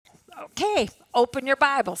Okay, open your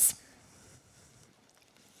Bibles.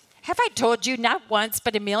 Have I told you not once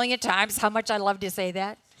but a million times how much I love to say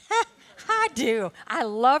that? I do. I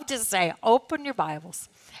love to say, open your Bibles.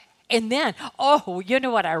 And then, you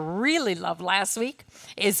know what I really loved last week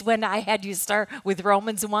is when I had you start with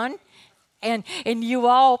Romans 1. And you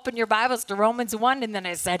all open your Bibles to Romans 1, and then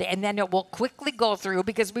I said, and then it will quickly go through,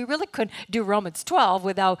 because we really couldn't do Romans 12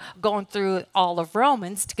 without going through all of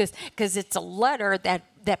Romans, because it's a letter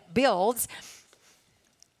that builds.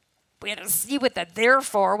 We had to see what the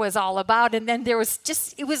therefore was all about, and then there was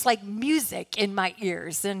it was like music in my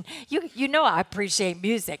ears. And you know I appreciate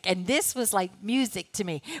music, and this was like music to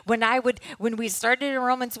me. When we started in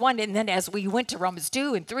Romans 1, and then as we went to Romans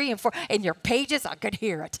 2 and 3 and 4, and your pages, I could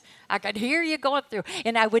hear it. I could hear you going through,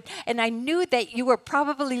 and I knew that you were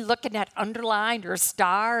probably looking at underlined or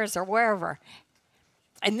stars or wherever.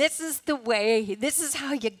 And this is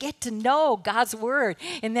how you get to know God's word.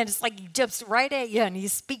 And then it's like he jumps right at you and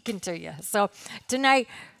he's speaking to you. So tonight,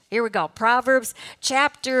 here we go. Proverbs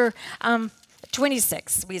chapter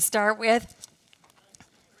 26. We start with,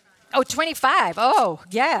 25. Oh,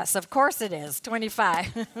 yes, of course it is,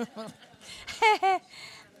 25.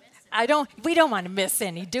 We don't want to miss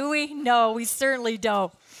any, do we? No, we certainly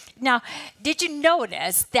don't. Now, did you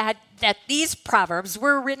notice that these Proverbs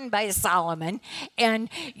were written by Solomon? And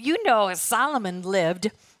Solomon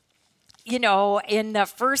lived, in the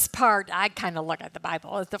first part, I kind of look at the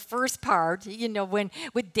Bible as the first part, when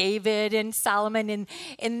with David and Solomon,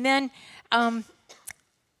 and then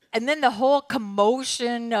the whole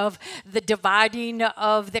commotion of the dividing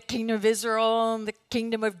of the kingdom of Israel and the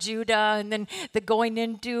kingdom of Judah, and then the going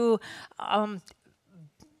into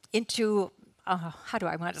how do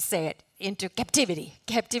I want to say it? Into captivity.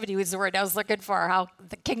 Captivity was the word I was looking for. How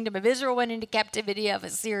the kingdom of Israel went into captivity of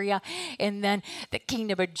Assyria, and then the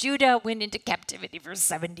kingdom of Judah went into captivity for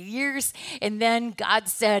 70 years. And then God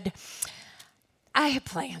said, I have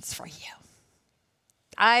plans for you.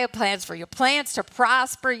 I have plans for you, plans to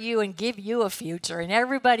prosper you and give you a future. And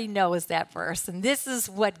everybody knows that verse. And this is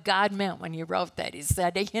what God meant when he wrote that. He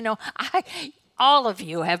said, all of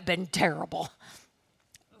you have been terrible.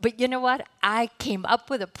 But you know what? I came up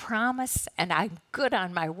with a promise, and I'm good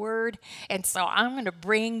on my word. And so I'm going to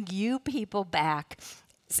bring you people back.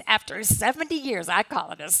 After 70 years, I call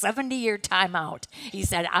it a 70-year timeout. He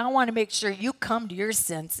said, I want to make sure you come to your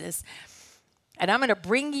senses. And I'm going to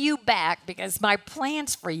bring you back because my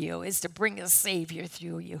plans for you is to bring a Savior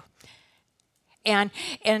through you. And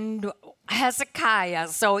Hezekiah,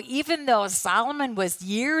 so even though Solomon was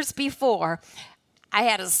years before, I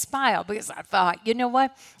had a smile because I thought, you know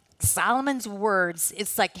what? Solomon's words,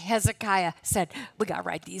 it's like Hezekiah said, we got to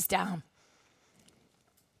write these down.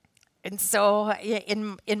 And so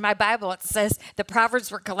in my Bible, it says the Proverbs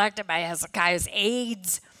were collected by Hezekiah's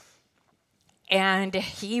aides, and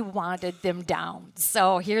he wanted them down.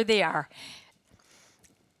 So here they are.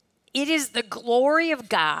 It is the glory of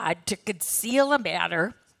God to conceal a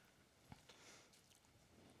matter.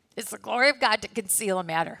 It's the glory of God to conceal a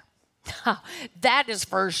matter. That is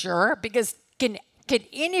for sure, because can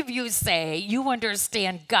any of you say you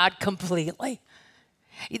understand God completely?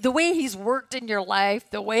 The way he's worked in your life,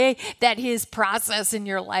 the way that his process in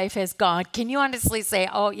your life has gone, can you honestly say,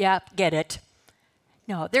 oh, yeah, get it?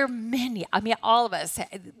 No, there are many. I mean, all of us,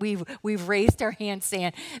 we've raised our hands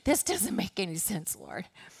saying, this doesn't make any sense, Lord.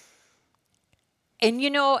 And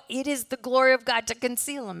it is the glory of God to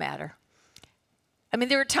conceal a matter. I mean,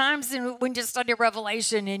 there are times when you study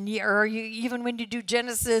Revelation or even when you do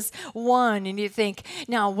Genesis 1 and you think,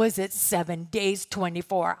 now, was it 7 days,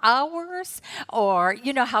 24 hours? Or,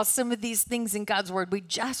 how some of these things in God's word, we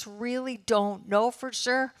just really don't know for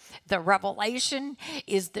sure. The revelation,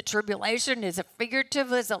 is the tribulation, is it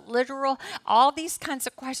figurative, is it literal? All these kinds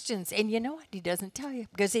of questions. And you know what? He doesn't tell you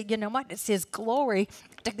because, you know what? It's his glory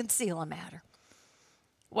to conceal a matter.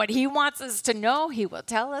 What he wants us to know, he will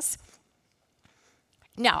tell us.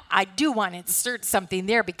 Now, I do want to insert something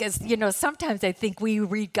there because, sometimes I think we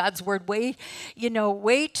read God's word way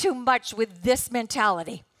too much with this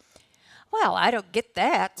mentality. Well, I don't get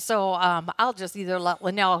that, so I'll just either let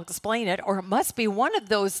Linnell explain it, or it must be one of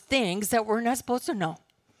those things that we're not supposed to know.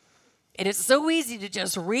 It is so easy to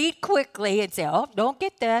just read quickly and say, oh, don't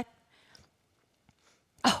get that.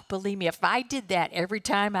 Oh, believe me, if I did that every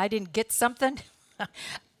time I didn't get something,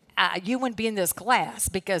 you wouldn't be in this class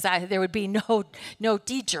because there would be no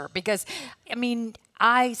teacher. Because,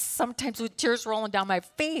 I sometimes with tears rolling down my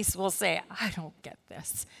face will say, I don't get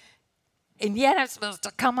this. And yet I'm supposed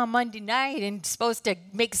to come on Monday night and supposed to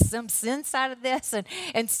make some sense out of this.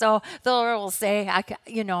 And so the Lord will say,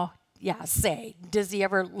 say. Does he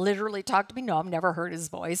ever literally talk to me? No, I've never heard his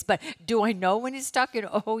voice. But do I know when he's talking?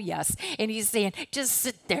 Oh, yes. And he's saying, just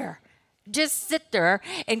sit there. Just sit there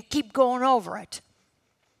and keep going over it.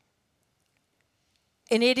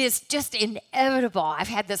 And it is just inevitable. I've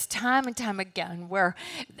had this time and time again where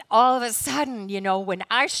all of a sudden, when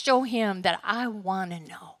I show him that I want to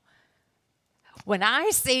know, when I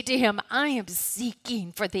say to him, I am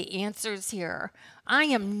seeking for the answers here. I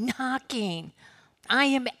am knocking. I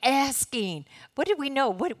am asking. What do we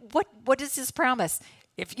know? What is his promise?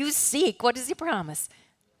 If you seek, what does he promise?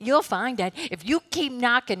 You'll find it. If you keep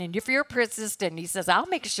knocking and if you're persistent, he says, I'll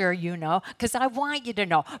make sure you know because I want you to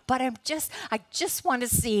know. But I just want to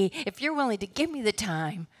see if you're willing to give me the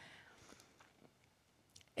time.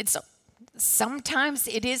 And so sometimes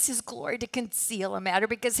it is his glory to conceal a matter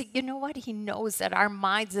because you know what? He knows that our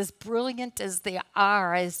minds, as brilliant as they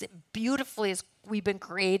are, as beautifully as we've been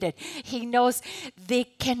created, he knows they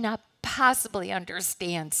cannot possibly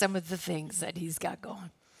understand some of the things that he's got going.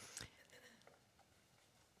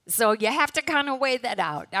 So you have to kind of weigh that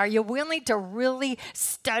out. Are you willing to really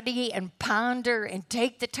study and ponder and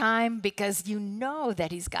take the time because you know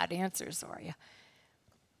that he's got answers for you?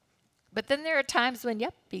 But then there are times when,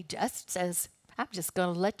 he just says, I'm just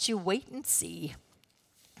going to let you wait and see.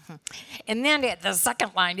 And then the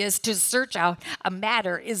second line is to search out a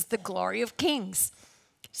matter is the glory of kings.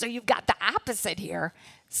 So you've got the opposite here.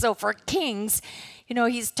 So for kings,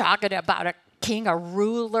 he's talking about a king, a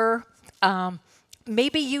ruler,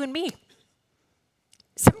 maybe you and me.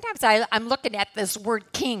 Sometimes I'm looking at this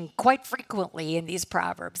word king quite frequently in these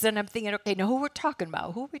Proverbs, and I'm thinking, okay, now who we're talking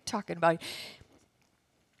about? Who are we talking about?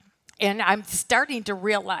 And I'm starting to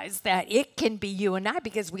realize that it can be you and I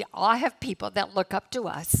because we all have people that look up to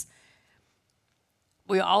us.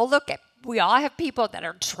 We all have people that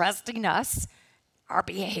are trusting us, our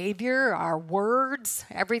behavior, our words,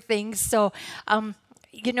 everything. So,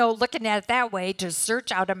 looking at it that way, to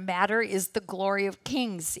search out a matter is the glory of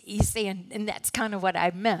kings. He's saying, and that's kind of what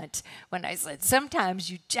I meant when I said sometimes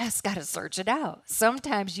you just got to search it out.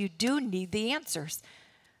 Sometimes you do need the answers.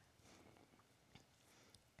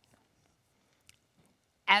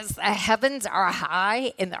 As the heavens are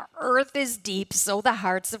high and the earth is deep, so the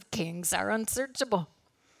hearts of kings are unsearchable.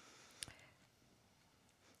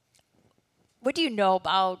 What do you know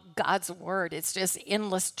about God's word? It's just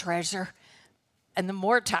endless treasure. And the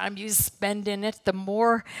more time you spend in it, the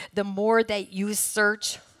more that you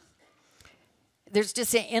search. There's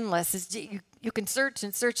just an endless. You can search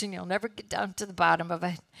and search and you'll never get down to the bottom of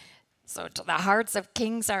it. So the hearts of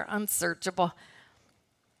kings are unsearchable.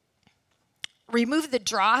 Remove the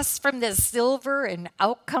dross from the silver, and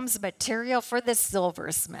out comes material for the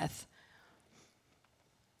silversmith.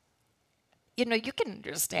 You can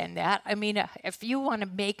understand that. I mean, if you want to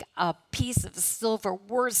make a piece of silver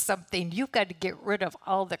worth something, you've got to get rid of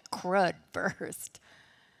all the crud first.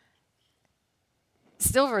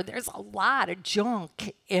 Silver, there's a lot of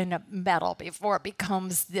junk in metal before it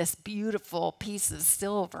becomes this beautiful piece of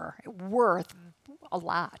silver, worth a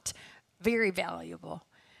lot, very valuable.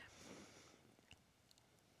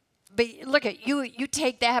 But look at you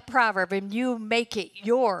take that proverb and you make it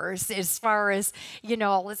yours as far as,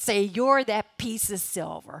 let's say you're that piece of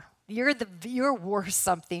silver. You're worth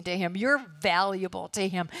something to him. You're valuable to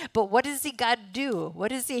him. But what does he got to do?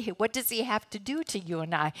 What does he have to do to you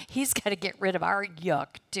and I? He's got to get rid of our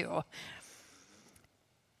yuck too.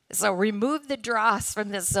 So remove the dross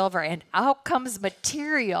from the silver and out comes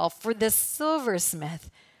material for the silversmith.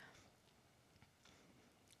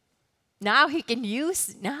 Now he can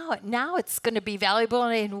use, now it's going to be valuable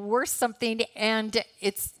and worth something, and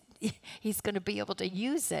he's going to be able to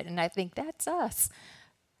use it. And I think that's us.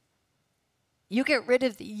 You get rid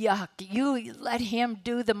of the yuck. You let him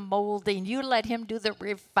do the molding. You let him do the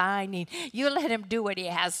refining. You let him do what he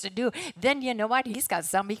has to do. Then you know what? He's got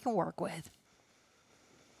something he can work with.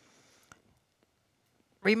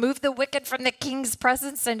 Remove the wicked from the king's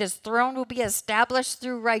presence, and his throne will be established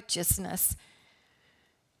through righteousness.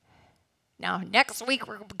 Now, next week,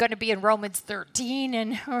 we're going to be in Romans 13,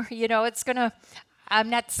 and, it's going to, I'm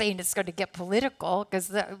not saying it's going to get political,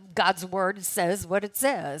 because God's word says what it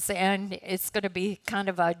says, and it's going to be kind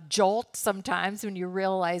of a jolt sometimes when you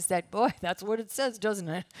realize that, boy, that's what it says, doesn't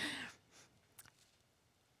it?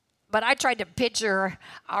 But I tried to picture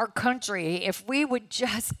our country, if we would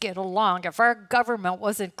just get along, if our government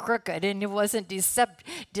wasn't crooked and it wasn't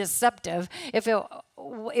deceptive, if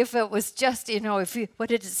it was just, what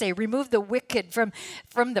did it say? Remove the wicked from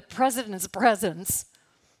the president's presence.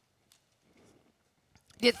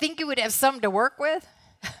 Do you think you would have something to work with?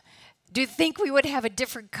 Do you think we would have a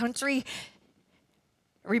different country?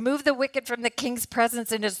 Remove the wicked from the king's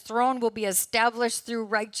presence, and his throne will be established through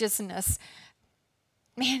righteousness.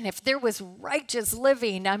 Man, if there was righteous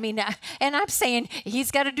living, and I'm saying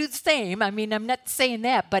he's got to do the same. I'm not saying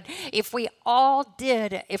that, but if we all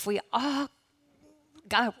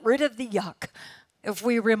got rid of the yuck, if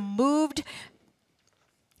we removed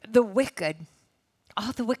the wicked,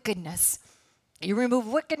 all the wickedness, you remove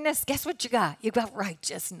wickedness, guess what you got? You got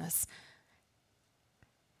righteousness.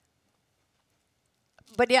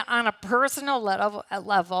 But yeah, on a personal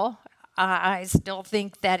level, I still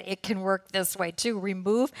think that it can work this way too.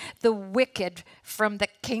 Remove the wicked from the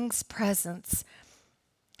king's presence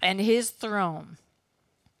and his throne.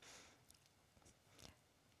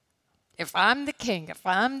 If I'm the king, if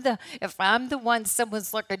I'm the one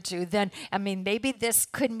someone's looking to, then maybe this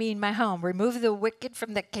could mean my home. Remove the wicked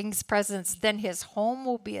from the king's presence, then his home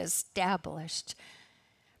will be established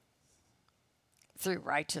through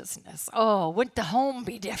righteousness. Oh, wouldn't the home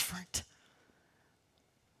be different?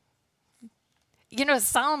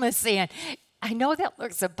 Solomon is saying, I know that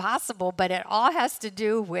looks impossible, but it all has to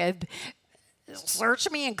do with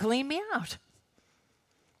search me and clean me out.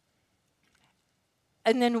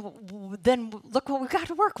 And then look what we got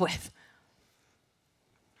to work with.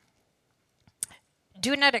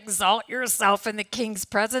 Do not exalt yourself in the king's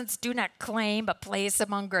presence. Do not claim a place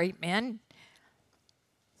among great men.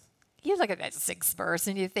 You look at that 6th verse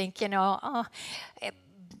and you think, but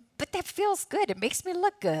that feels good. It makes me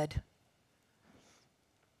look good.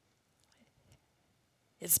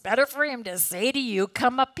 It's better for him to say to you,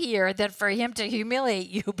 come up here, than for him to humiliate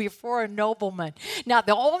you before a nobleman. Now,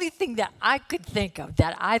 the only thing that I could think of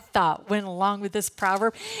that I thought went along with this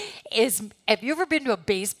proverb is, have you ever been to a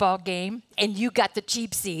baseball game and you got the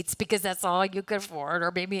cheap seats because that's all you could afford,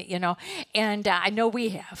 or maybe, and I know we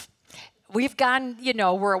have. We've gone,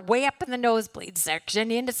 we're way up in the nosebleed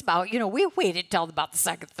section, and it's about, we waited till about the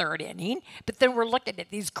 2nd, 3rd inning, but then we're looking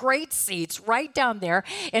at these great seats right down there,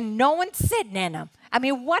 and no one's sitting in them.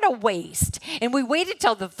 What a waste. And we waited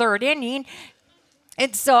till the 3rd inning.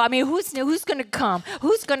 And so, who's going to come?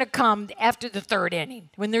 Who's going to come after the 3rd inning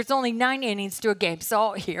when there's only 9 innings to a game?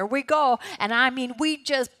 So here we go. And we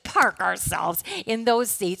just park ourselves in those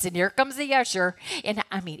seats. And here comes the usher. And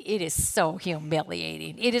it is so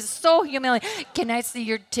humiliating. It is so humiliating. Can I see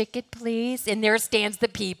your ticket, please? And there stands the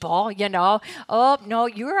people, Oh, no,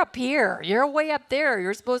 you're up here. You're way up there.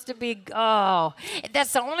 You're supposed to be,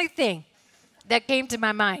 that's the only thing that came to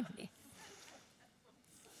my mind.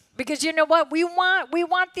 Because you know what? We want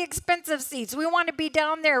the expensive seats. We want to be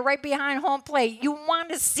down there right behind home plate. You want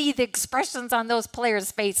to see the expressions on those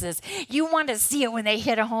players' faces. You want to see it when they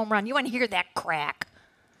hit a home run. You want to hear that crack.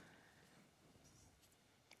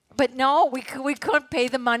 But no, we couldn't pay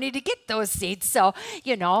the money to get those seats. So,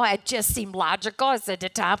 it just seemed logical. I said to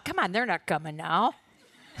Tom, come on, they're not coming now.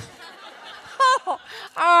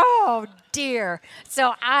 Oh dear.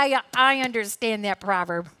 So I understand that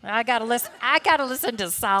proverb. I gotta listen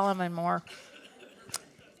to Solomon more.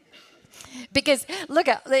 Because look,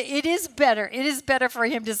 it is better for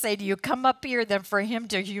him to say to you, come up here, than for him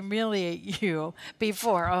to humiliate you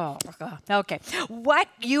before. Oh, okay. What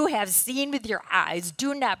you have seen with your eyes,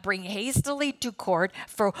 do not bring hastily to court,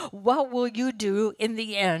 for what will you do in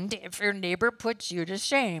the end if your neighbor puts you to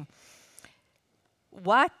shame?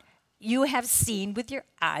 What you have seen with your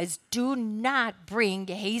eyes, do not bring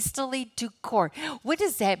hastily to court. What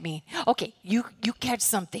does that mean? Okay, you catch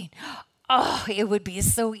something. Oh, it would be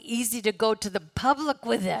so easy to go to the public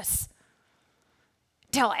with this.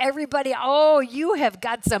 Tell everybody, you have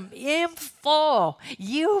got some info.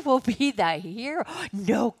 You will be the hero.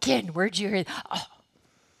 No kidding. Where'd you hear that? Oh,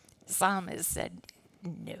 Psalmist said,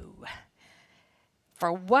 no.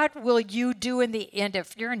 For what will you do in the end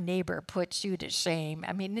if your neighbor puts you to shame?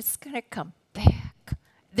 It's going to come back.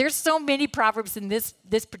 There's so many proverbs in this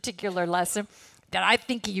particular lesson that I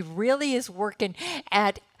think he really is working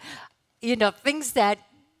at, things that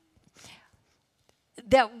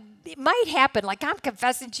might happen. Like I'm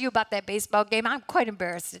confessing to you about that baseball game. I'm quite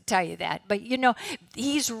embarrassed to tell you that. But,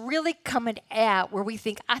 he's really coming at where we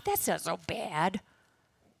think, that's not so bad.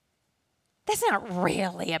 That's not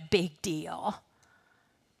really a big deal.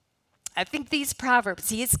 I think these proverbs,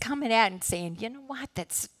 he is coming at and saying, you know what,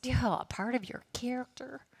 that's still a part of your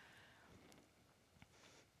character.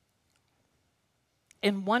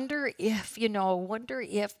 And wonder if your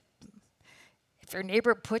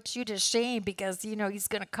neighbor puts you to shame because, he's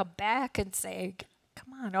going to come back and say,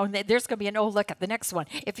 come on. Oh, there's going to be look at the next one.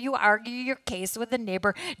 If you argue your case with a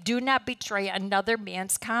neighbor, do not betray another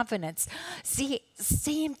man's confidence. See,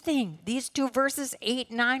 same thing. These 2 verses,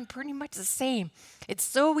 8, 9, pretty much the same. It's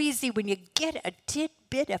so easy when you get a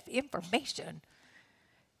tidbit of information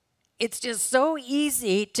It's just so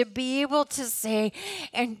easy to be able to say,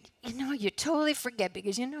 and you totally forget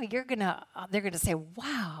because they're gonna say,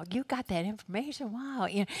 "Wow, you got that information! Wow!"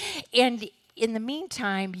 And in the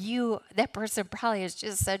meantime, that person probably has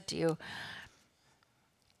just said to you,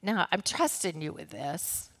 "Now I'm trusting you with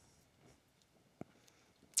this."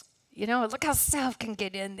 Look how self can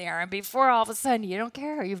get in there, and before all of a sudden you don't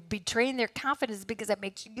care. You've betrayed their confidence because it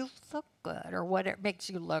makes you look good, or what it makes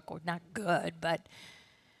you look, well, not good, but.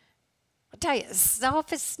 I'll tell you,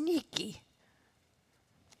 self is sneaky.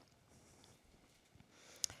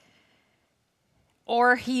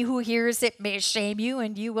 Or he who hears it may shame you,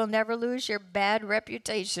 and you will never lose your bad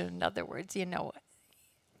reputation. In other words,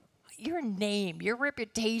 your name, your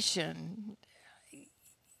reputation,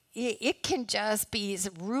 it can just be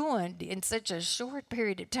ruined in such a short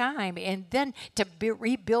period of time. And then to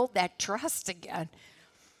rebuild that trust again.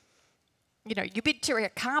 You betray your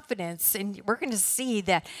confidence, and we're going to see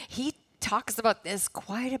that he talks about this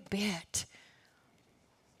quite a bit.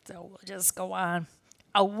 So we'll just go on.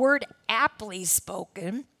 A word aptly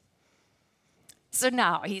spoken. So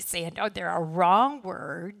now he's saying, there are wrong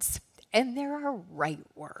words and there are right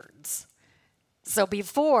words. So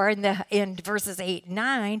before in verses 8 and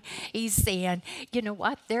 9, he's saying,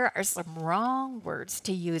 there are some wrong words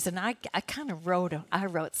to use. And I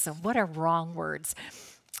wrote some. What are wrong words?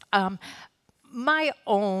 My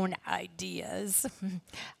own ideas.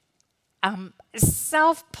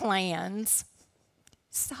 Self-plans,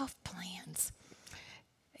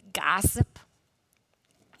 gossip,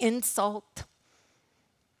 insult,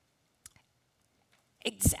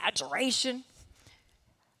 exaggeration,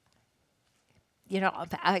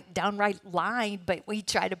 a downright lying, but we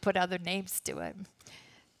try to put other names to it.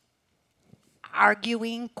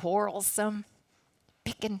 Arguing, quarrelsome,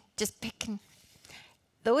 picking.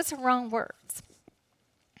 Those are wrong words.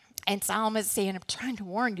 And Solomon is saying, I'm trying to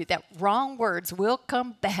warn you that wrong words will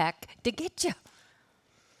come back to get you.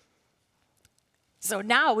 So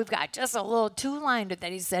now we've got just a little two-liner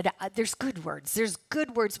that he said, there's good words. There's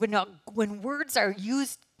good words. When words are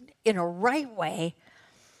used in a right way,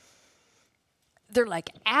 they're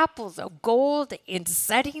like apples of gold in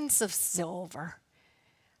settings of silver.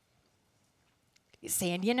 He's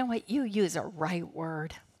saying, you know what? You use a right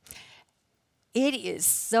word. It is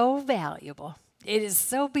so valuable. It is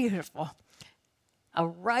so beautiful. A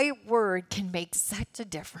right word can make such a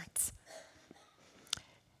difference.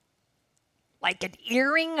 Like an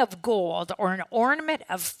earring of gold or an ornament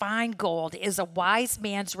of fine gold is a wise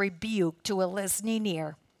man's rebuke to a listening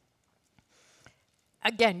ear.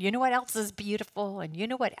 Again, you know what else is beautiful and you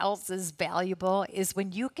know what else is valuable is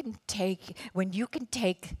when you can take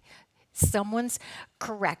someone's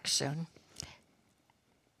correction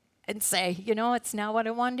and say, it's not what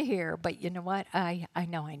I wanted to hear, but you know what? I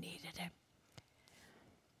know I needed it.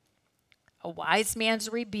 A wise man's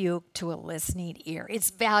rebuke to a listening ear. It's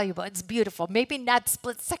valuable. It's beautiful. Maybe not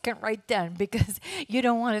split second right then because you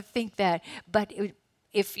don't want to think that. But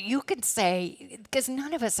if you can say, because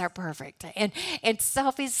none of us are perfect. And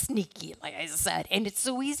self is sneaky, like I said. And it's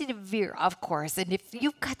so easy to veer, of course. And if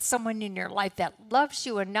you've got someone in your life that loves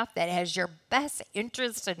you enough, that has your best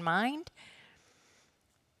interest in mind,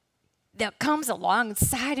 that comes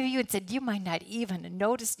alongside of you and said, you might not even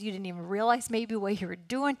notice, you didn't even realize maybe what you were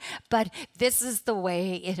doing, but this is the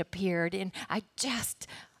way it appeared. And I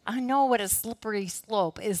know what a slippery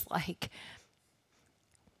slope is like.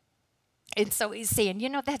 And so he's saying,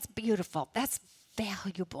 that's beautiful. That's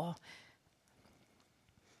valuable.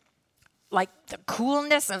 Like the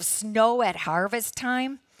coolness of snow at harvest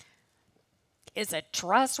time is a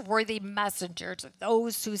trustworthy messenger to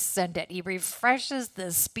those who send it. He refreshes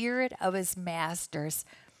the spirit of his masters.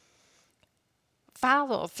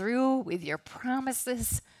 Follow through with your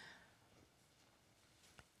promises.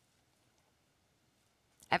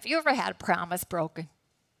 Have you ever had a promise broken?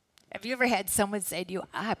 Have you ever had someone say to you,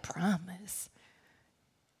 I promise?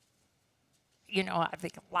 I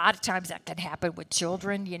think a lot of times that can happen with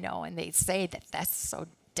children, and they say that that's so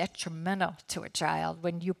detrimental to a child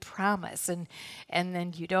when you promise and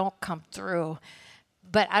then you don't come through.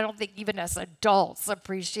 But I don't think even as adults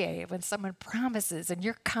appreciate when someone promises and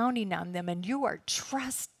you're counting on them and you are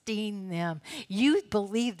trusting them. You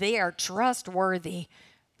believe they are trustworthy.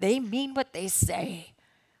 They mean what they say.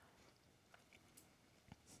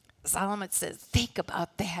 Solomon says, think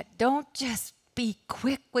about that. Don't just be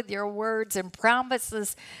quick with your words and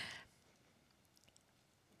promises.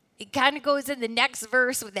 It kind of goes in the next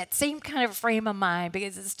verse with that same kind of frame of mind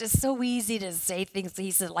because it's just so easy to say things.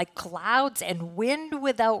 He said, like clouds and wind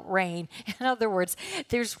without rain. In other words,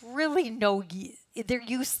 there's really they're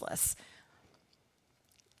useless.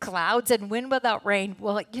 clouds and wind without rain.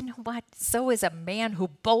 Well, you know what? So is a man who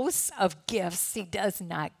boasts of gifts he does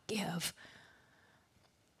not give.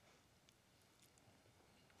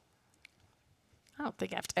 I don't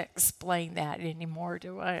think I have to explain that anymore,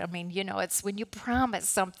 do I? I mean, it's when you promise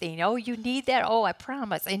something. Oh, you need that? Oh, I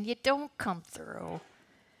promise. And you don't come through.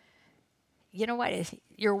 You know what?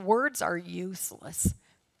 Your words are useless.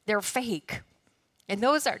 They're fake. And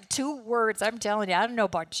those are two words, I'm telling you, I don't know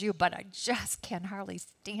about you, but I just can hardly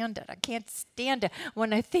stand it. I can't stand it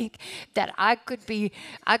when I think that I could be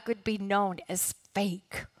known as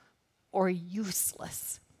fake or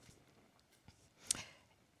useless.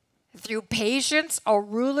 Through patience, a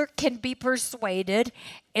ruler can be persuaded,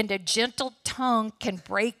 and a gentle tongue can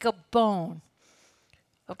break a bone.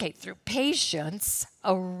 Okay, through patience,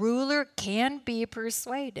 a ruler can be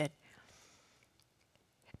persuaded.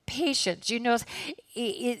 Patience,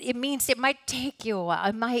 it means it might take you a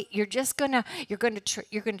while. You're going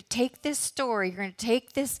to take this story. You're going to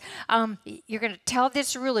take this. You're going to tell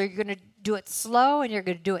this ruler. You're going to do it slow and you're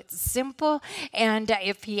going to do it simple. And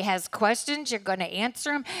if he has questions, you're going to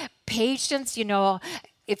answer him. Patience,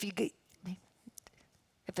 if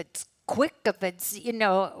it's quick, if it's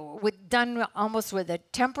done almost with a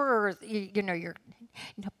temper, or you're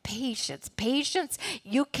patience.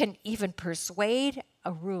 You can even persuade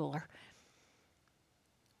a ruler.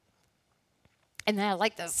 And then I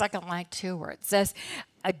like the second line too, where it says,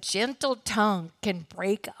 a gentle tongue can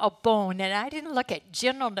break a bone. And I didn't look at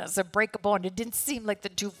gentleness and break a bone. It didn't seem like the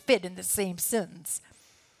two fit in the same sentence.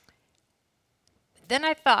 Then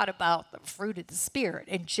I thought about the fruit of the Spirit,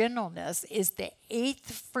 and gentleness is the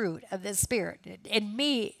 8th fruit of the Spirit. And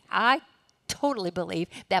I totally believe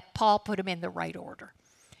that Paul put them in the right order.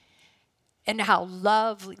 And how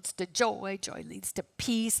love leads to joy, joy leads to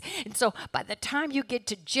peace. And so by the time you get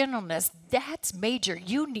to gentleness, that's major.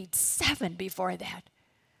 You need 7 before that.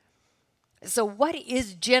 So what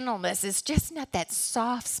is gentleness? It's just not that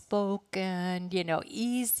soft-spoken,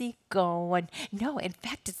 easy-going. No, in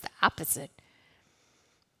fact, it's the opposite.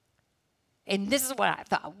 And this is what I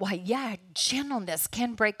thought. Why, yeah, gentleness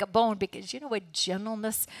can break a bone, because you know what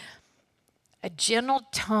gentleness, a gentle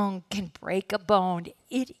tongue can break a bone.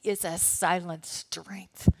 It is a silent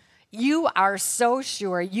strength. You are so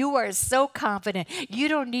sure. You are so confident. You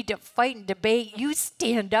don't need to fight and debate. You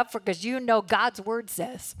stand up because you know God's word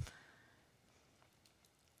says.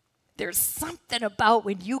 There's something about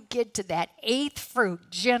when you get to that 8th fruit,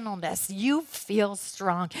 gentleness, you feel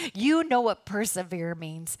strong. You know what persevere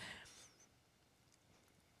means.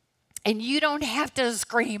 And you don't have to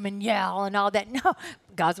scream and yell and all that. No,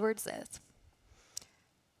 God's word says.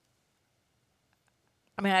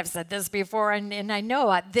 I mean, I've said this before, and I know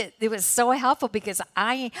that it was so helpful, because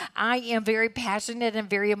I am very passionate and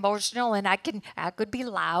very emotional, and I could be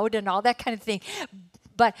loud and all that kind of thing.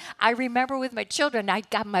 But I remember with my children, I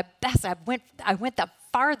got my best. I went the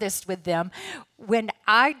farthest with them when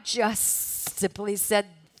I just simply said,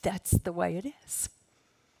 "That's the way it is."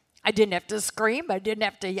 I didn't have to scream. I didn't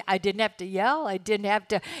have to yell. I didn't have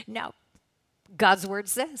to. No, God's word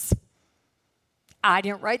says. I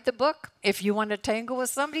didn't write the book. If you want to tangle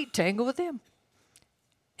with somebody, tangle with him.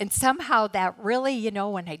 And somehow that really,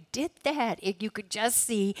 when I did that, you could just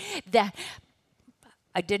see that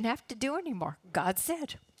I didn't have to do anymore. God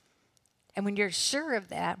said. And when you're sure of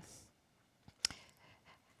that,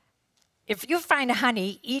 if you find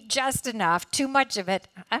honey, eat just enough. Too much of it,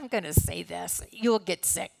 I'm going to say this, you'll get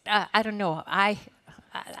sick. I don't know. I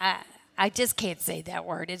just can't say that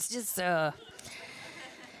word. It's just...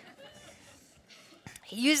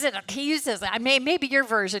 He uses. Maybe your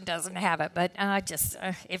version doesn't have it, but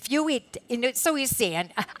if you eat, so he's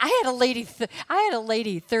saying. I had a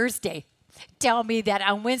lady Thursday tell me that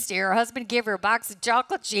on Wednesday her husband gave her a box of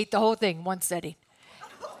chocolate. She ate the whole thing in one sitting.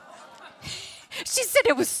 She said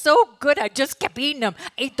it was so good, I just kept eating them.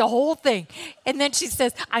 Ate the whole thing, and then she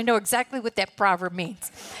says, "I know exactly what that proverb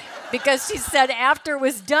means." Because she said after it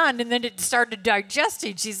was done and then it started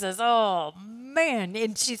digesting, she says, "Oh man,"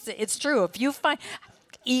 and she said, "It's true. If you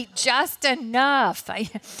eat just enough.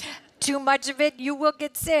 Too much of it, you will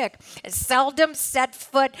get sick." Seldom set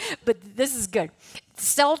foot, but this is good.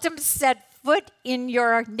 Seldom set foot in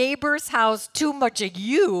your neighbor's house too much of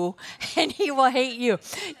you, and he will hate you.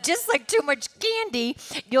 Just like too much candy,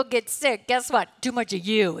 you'll get sick. Guess what? Too much of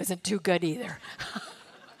you isn't too good either.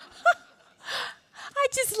 I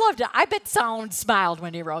just loved it. I bet Solomon smiled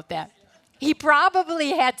when he wrote that. He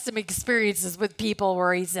probably had some experiences with people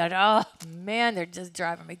where he said, "Oh, man, they're just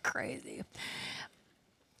driving me crazy.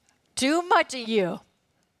 Too much of you.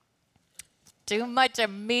 Too much of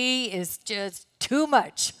me is just too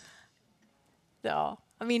much." So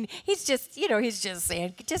I mean, he's just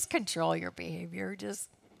saying, just control your behavior.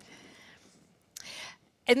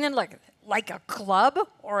 And then like a club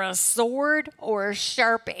or a sword or a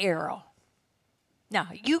sharp arrow. Now,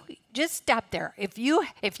 you just stop there. If you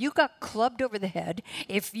got clubbed over the head,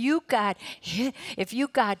 if you got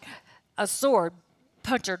a sword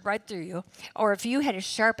punctured right through you, or if you had a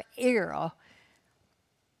sharp arrow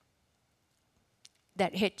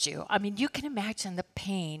that hit you, I mean, you can imagine the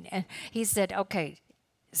pain. And he said, okay,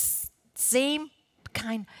 same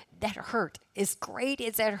kind, that hurt, as great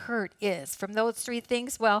as that hurt is from those three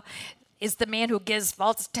things, well, is the man who gives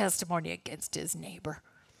false testimony against his neighbor.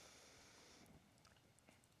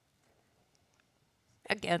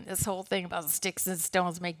 Again, this whole thing about sticks and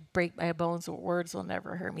stones break my bones, but words will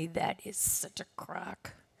never hurt me. That is such a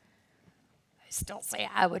crock. I still say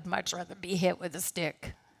I would much rather be hit with a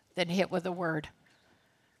stick than hit with a word.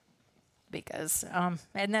 Because,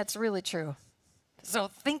 and that's really true. So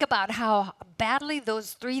think about how badly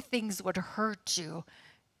those three things would hurt you.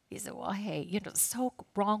 He said, well, hey, so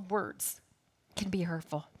wrong words can be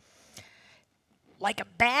hurtful. Like a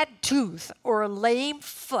bad tooth or a lame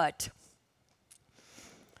foot.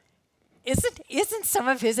 Isn't some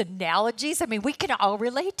of his analogies? I mean, we can all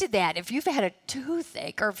relate to that. If you've had a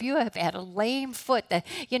toothache or if you have had a lame foot that,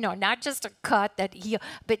 not just a cut that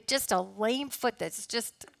but just a lame foot that's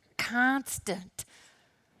just constant.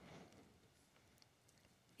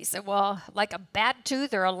 He said, well, like a bad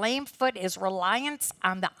tooth or a lame foot is reliance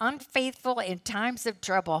on the unfaithful in times of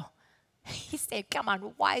trouble. He said, come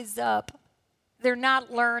on, wise up. They're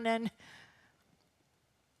not learning.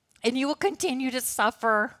 And you will continue to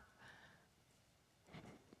suffer.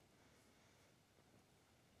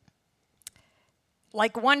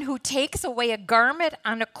 Like one who takes away a garment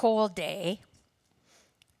on a cold day,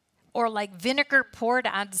 or like vinegar poured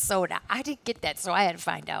on soda. I didn't get that, so I had to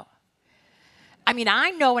find out. I mean,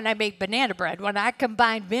 I know when I make banana bread, when I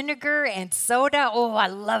combine vinegar and soda, oh, I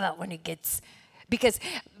love it when it gets, because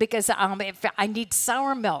if I need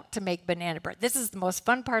sour milk to make banana bread. This is the most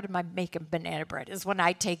fun part of my making banana bread, is when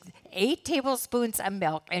I take 8 tablespoons of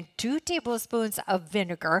milk and 2 tablespoons of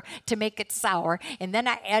vinegar to make it sour, and then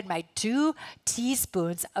I add my 2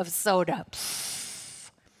 teaspoons of soda.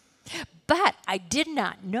 But I did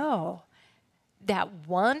not know that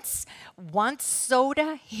once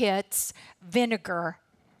soda hits vinegar,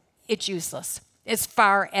 it's useless as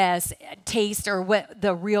far as taste or what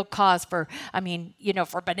the real cause for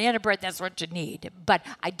banana bread, that's what you need. But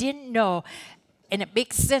I didn't know, and it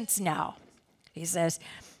makes sense now. He says,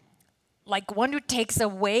 like one who takes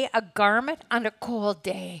away a garment on a cold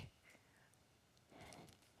day,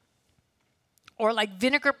 or like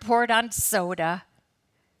vinegar poured on soda,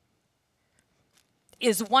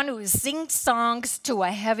 is one who sings songs to a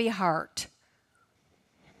heavy heart.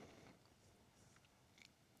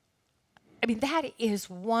 I mean, that is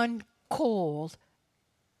one cold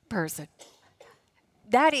person.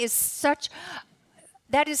 That is someone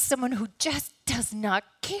who just does not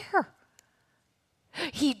care.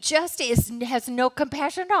 He just has no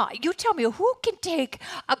compassion at all. You tell me, who can take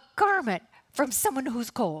a garment from someone who's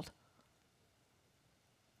cold?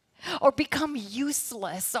 Or become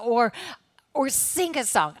useless, or sing a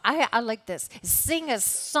song. I like this. Sing a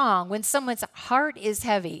song when someone's heart is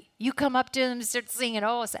heavy. You come up to them and start singing,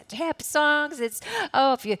 it's such happy songs.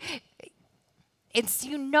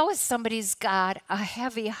 Somebody's got a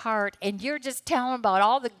heavy heart, and you're just telling them about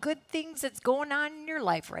all the good things that's going on in your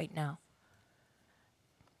life right now.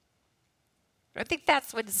 I think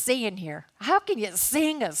that's what it's saying here. How can you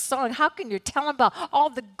sing a song? How can you tell them about all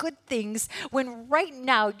the good things when right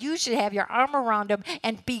now you should have your arm around them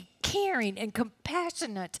and be caring and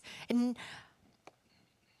compassionate? And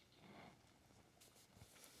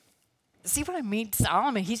see what I mean?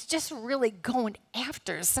 Solomon, he's just really going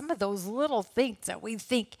after some of those little things that we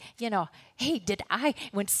think, hey,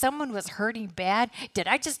 when someone was hurting bad, did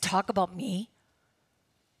I just talk about me?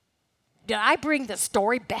 Did I bring the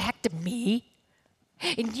story back to me?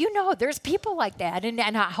 And there's people like that, and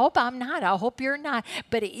I hope I'm not. I hope you're not.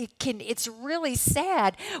 But it's really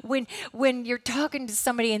sad when you're talking to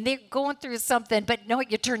somebody and they're going through something, but no,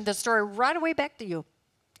 you turn the story right away back to you.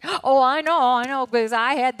 Oh, I know, because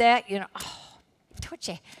I had that, don't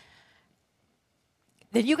you?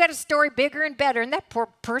 Then you got a story bigger and better, and that poor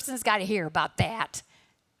person's got to hear about that.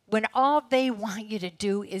 When all they want you to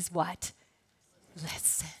do is what?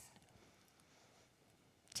 Listen.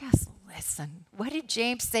 Just listen. What did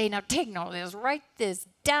James say? Now take note of this. Write this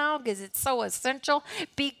down because it's so essential.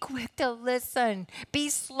 Be quick to listen. Be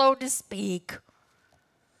slow to speak.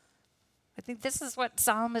 I think this is what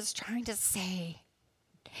Solomon is trying to say.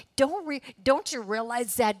 don't you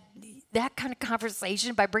realize that that kind of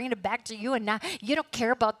conversation, by bringing it back to you and now you don't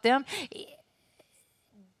care about them?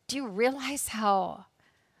 Do you realize how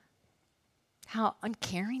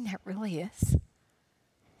uncaring that really is?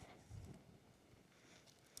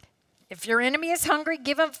 If your enemy is hungry,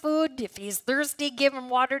 give him food. If he's thirsty, give him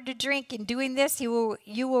water to drink. In doing this, you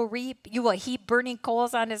will heap burning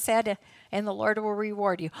coals on his head, and the Lord will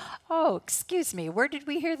reward you. Oh, excuse me. Where did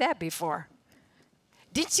we hear that before?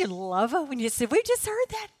 Didn't you love it when you said, we just heard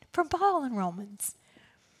that from Paul in Romans?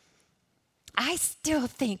 I still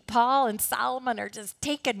think Paul and Solomon are just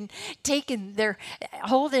taking their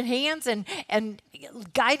holding hands and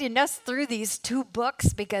guiding us through these two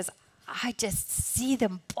books, because I just see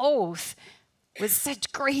them both with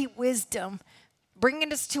such great wisdom,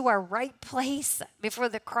 bringing us to our right place before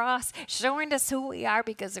the cross, showing us who we are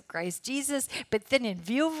because of Christ Jesus. But then in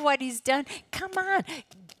view of what he's done, come on,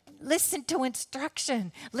 listen to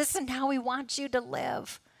instruction. Listen how he wants you to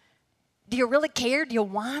live. Do you really care? Do you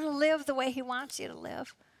want to live the way he wants you to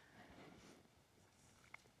live?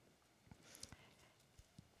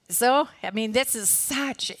 So, I mean, this is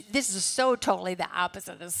so totally the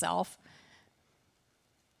opposite of self.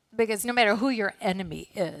 Because no matter who your enemy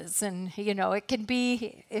is, and, you know, it can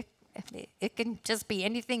just be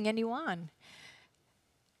anything, anyone.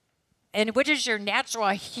 And what is your natural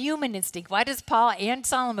human instinct? Why does Paul and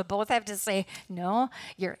Solomon both have to say, no,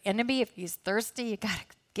 your enemy, if he's thirsty, you got to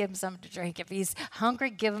give him something to drink. If he's hungry,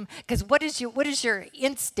 give him, because what is your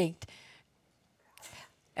instinct?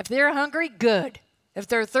 If they're hungry, good. If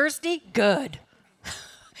they're thirsty, good.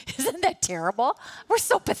 Isn't that terrible? We're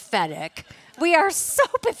so pathetic. We are so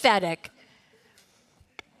pathetic.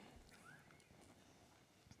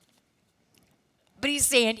 But he's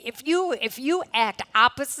saying, if you act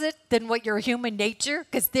opposite than what your human nature,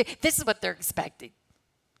 because this is what they're expecting.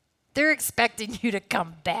 They're expecting you to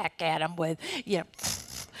come back at them with, you know,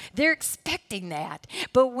 they're expecting that.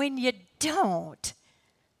 But when you don't,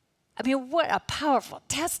 I mean, what a powerful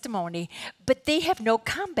testimony. But they have no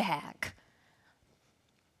comeback.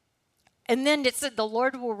 And then it said the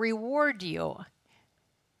Lord will reward you.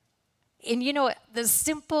 And you know, the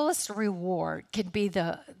simplest reward can be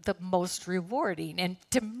the most rewarding. And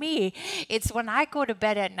to me, it's when I go to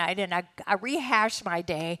bed at night and I rehash my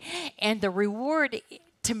day, and the reward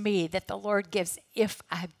to me that the Lord gives if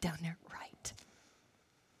I've done it right.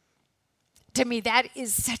 To me, that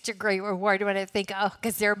is such a great reward when I think, oh,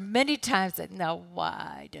 because there are many times that, no,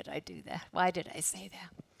 why did I do that? Why did I say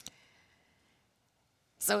that?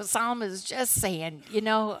 So Solomon is just saying, you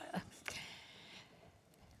know,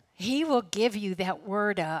 he will give you that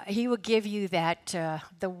word. He will give you that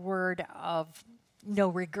the word of no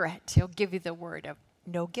regret. He'll give you the word of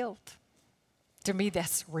no guilt. To me,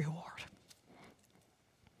 that's reward.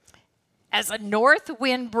 As a north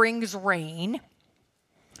wind brings rain,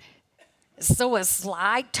 so a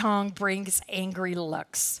sly tongue brings angry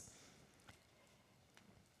looks.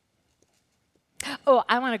 Oh,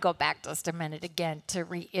 I want to go back just a minute again to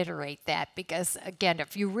reiterate that, because, again,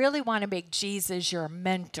 if you really want to make Jesus your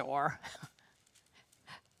mentor,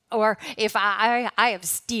 or if I have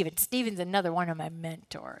Stephen. Stephen's another one of my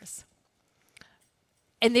mentors.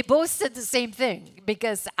 And they both said the same thing,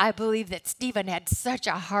 because I believe that Stephen had such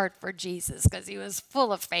a heart for Jesus, because he was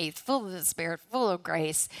full of faith, full of the Spirit, full of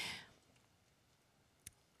grace,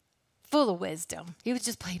 full of wisdom. He was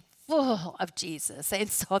just plain full of Jesus. And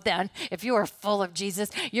so then, if you are full of Jesus,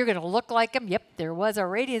 you're going to look like him. Yep, there was a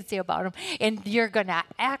radiancy about him. And you're going to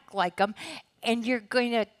act like him. And you're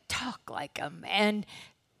going to talk like him. And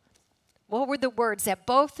what were the words that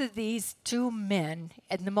both of these two men,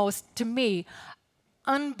 at the most, to me,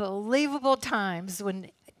 unbelievable times when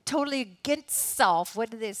totally against self, what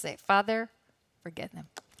did they say? Father, forgive them.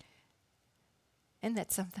 Isn't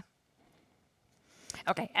that something?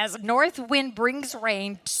 Okay, as a north wind brings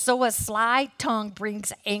rain, so a sly tongue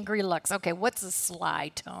brings angry looks. Okay, what's a sly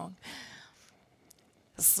tongue?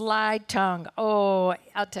 A sly tongue. Oh,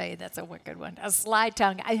 I'll tell you, that's a wicked one. A sly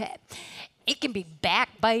tongue. It can be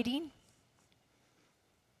backbiting.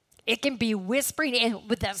 It can be whispering. And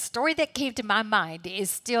with that story that came to my mind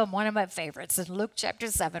is still one of my favorites in Luke chapter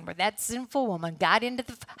 7, where that sinful woman got into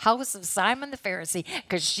the house of Simon the Pharisee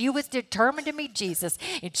because she was determined to meet Jesus.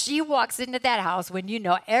 And she walks into that house when, you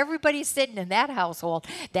know, everybody sitting in that household,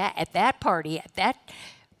 that at that party,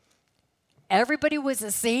 everybody was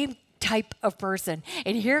the same type of person.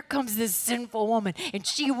 And here comes this sinful woman, and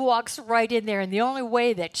she walks right in there. And the only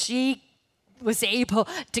way that she was able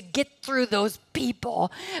to get through those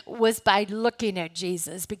people was by looking at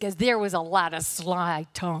Jesus, because there was a lot of sly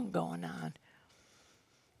tongue going on.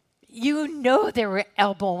 You know they were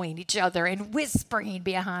elbowing each other and whispering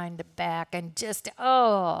behind the back and just,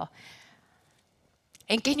 oh.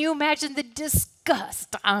 And can you imagine the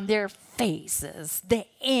disgust on their faces, the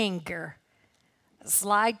anger? A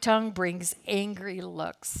sly tongue brings angry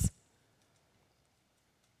looks.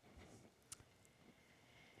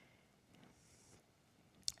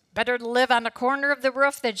 Better to live on the corner of the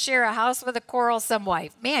roof than share a house with a quarrelsome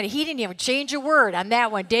wife. Man, he didn't even change a word on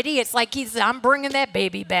that one, did he? It's like I'm bringing that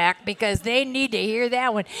baby back because they need to hear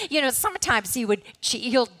that one. You know, sometimes he'll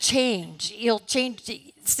change. He'll change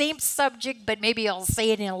the same subject, but maybe he'll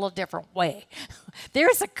say it in a little different way.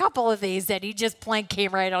 There's a couple of these that he just plain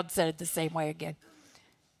came right out and said it the same way again.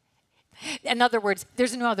 In other words,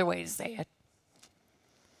 there's no other way to say it.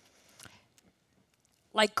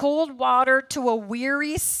 Like cold water to a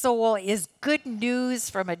weary soul is good news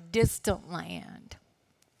from a distant land.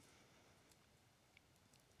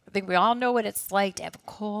 I think we all know what it's like to have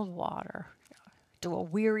cold water to a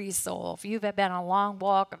weary soul. If you've been on a long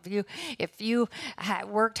walk, if you had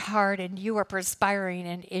worked hard and you are perspiring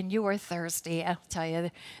and you are thirsty, I'll tell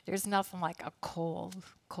you, there's nothing like a cold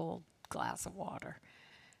glass of water.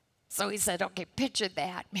 So he said, okay, picture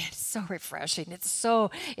that. Man, it's so refreshing.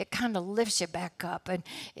 It kind of lifts you back up and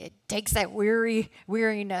it takes that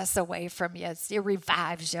weariness away from you. It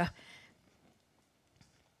revives you.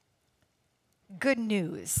 Good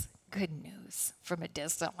news from a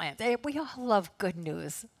distant land. We all love good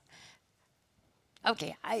news.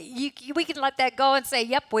 Okay, we can let that go and say,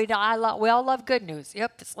 yep, we all love good news.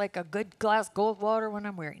 Yep, it's like a good glass of cold water when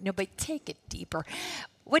I'm weary. No, but take it deeper.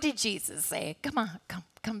 What did Jesus say? Come on,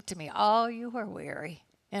 come to me, all you who are weary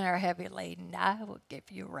and are heavy laden. I will give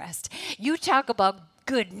you rest. You talk about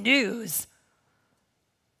good news.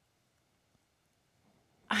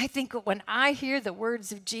 I think when I hear the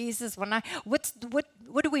words of Jesus, what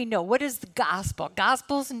do we know? What is the gospel?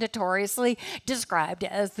 Gospel is notoriously described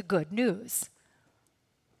as the good news.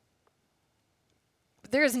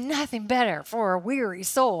 There's nothing better for a weary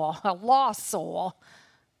soul, a lost soul,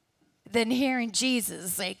 than hearing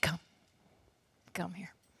Jesus say, come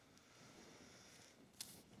here.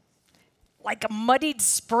 Like a muddied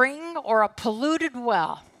spring or a polluted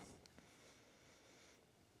well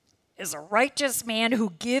is a righteous man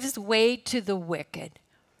who gives way to the wicked.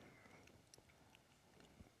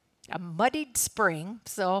 A muddied spring,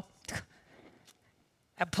 so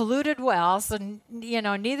a polluted well, so,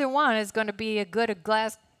 neither one is going to be a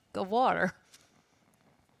glass of water.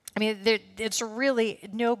 I mean, it's really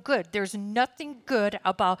no good. There's nothing good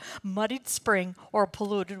about muddied spring or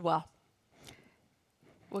polluted well.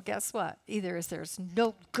 Well, guess what? There's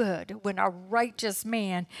no good when a righteous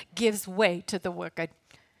man gives way to the wicked.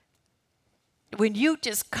 When you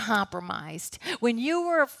just compromised, when you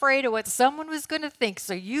were afraid of what someone was going to think,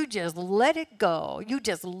 so you just let it go, you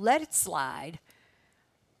just let it slide.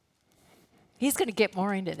 He's going to get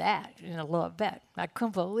more into that in a little bit. I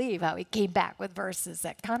couldn't believe how he came back with verses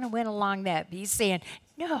that kind of went along that. He's saying,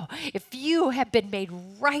 no, if you have been made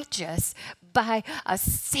righteous by a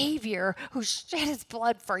Savior who shed his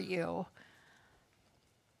blood for you,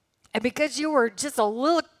 and because you were just a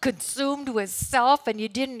little consumed with self and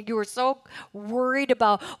you were so worried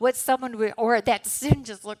about what someone would, or that sin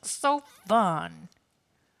just looked so fun.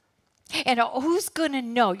 And who's going to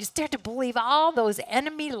know? You start to believe all those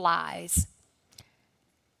enemy lies.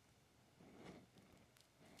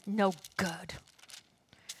 No good.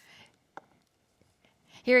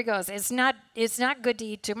 Here he goes. It's not good to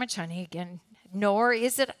eat too much honey again, nor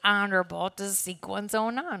is it honorable to seek one's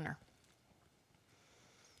own honor.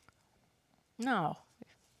 No.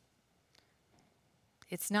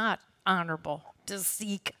 It's not honorable to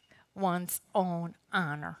seek one's own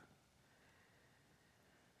honor.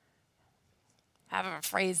 I have a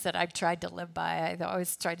phrase that I've tried to live by. I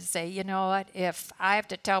always try to say, you know what? If I have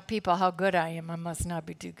to tell people how good I am, I must not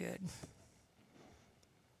be too good.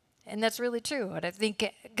 And that's really true. And I think,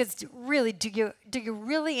 because really, do you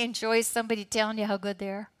really enjoy somebody telling you how good they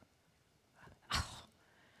are? Oh.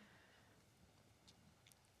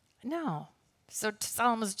 No. So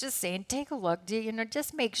Solomon's just saying, take a look.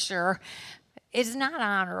 Just make sure it's not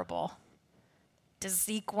honorable to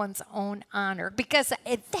seek one's own honor, because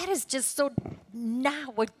that is just so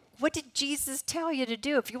not what did Jesus tell you to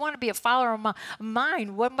do? If you want to be a follower of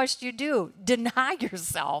mine, what must you do? Deny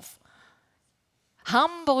yourself.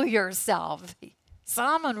 Humble yourself.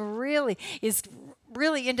 Solomon really is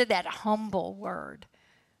into that humble word.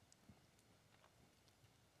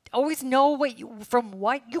 Always know from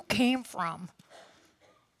what you came from,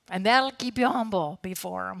 and that'll keep you humble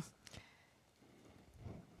before him.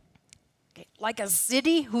 Like a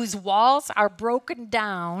city whose walls are broken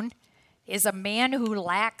down is a man who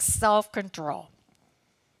lacks self-control.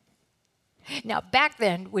 Now, back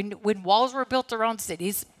then, when walls were built around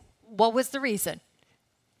cities, what was the reason?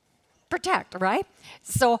 Protect, right?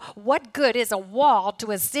 So what good is a wall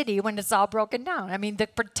to a city when it's all broken down? I mean,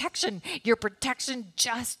 your protection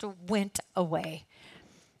just went away.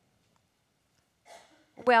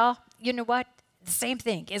 Well, you know what? The same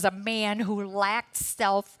thing is a man who lacks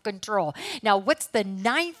self-control. Now, what's the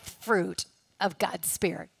ninth fruit of God's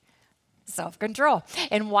Spirit? Self-control.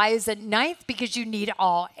 And why is it ninth? Because you need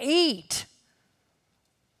all 8.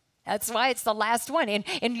 That's why it's the last one.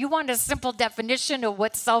 And you want a simple definition of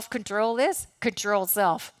what self-control is? Control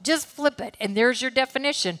self. Just flip it, and there's your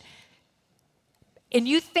definition. And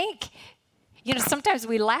you think, sometimes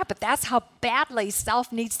we laugh, but that's how badly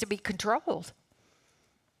self needs to be controlled.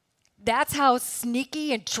 That's how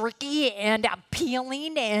sneaky and tricky and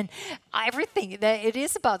appealing and everything that it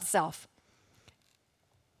is about self.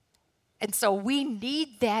 And so we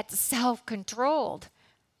need that self-controlled.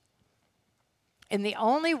 And the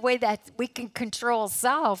only way that we can control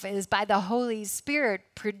self is by the Holy Spirit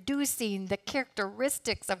producing the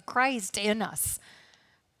characteristics of Christ in us.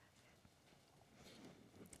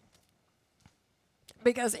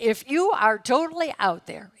 Because if you are totally out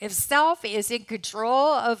there, if self is in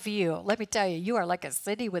control of you, let me tell you, you are like a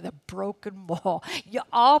city with a broken wall.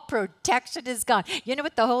 All protection is gone. You know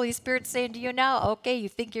what the Holy Spirit's saying to you now? Okay, you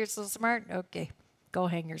think you're so smart? Okay, go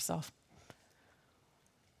hang yourself.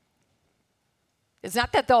 It's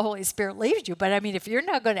not that the Holy Spirit leaves you, but I mean, if you're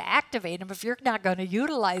not going to activate him, if you're not going to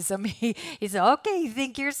utilize him, he said, okay, you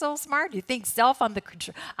think you're so smart? You think self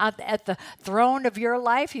at the throne of your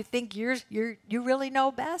life? You think you really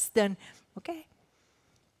know best? Then, okay.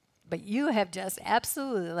 But you have just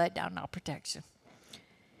absolutely let down all protection.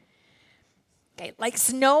 Okay, like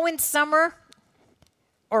snow in summer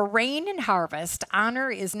or rain in harvest,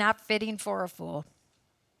 honor is not fitting for a fool.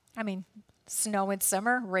 I mean, snow in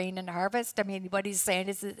summer, rain in harvest. I mean, what he's saying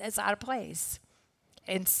is it's out of place.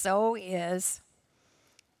 And so is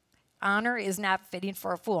honor is not fitting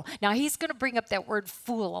for a fool. Now, he's going to bring up that word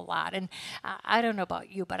fool a lot. And I don't know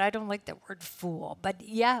about you, but I don't like that word fool. But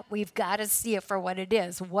yeah, we've got to see it for what it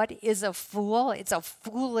is. What is a fool? It's a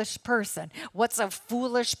foolish person. What's a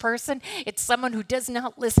foolish person? It's someone who does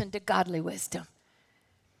not listen to godly wisdom.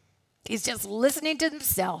 He's just listening to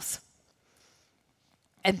themselves.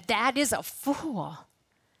 And that is a fool.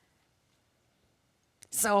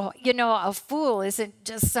 So, a fool isn't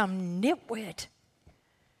just some nitwit.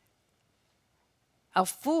 A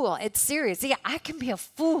fool, it's serious. Yeah, I can be a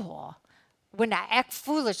fool when I act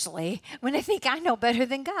foolishly, when I think I know better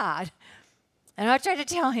than God. And I try to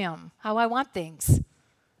tell him how I want things.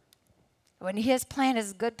 When his plan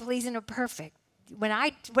is good, pleasing, and perfect. When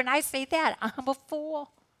I say that, I'm a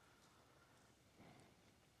fool.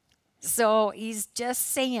 So he's just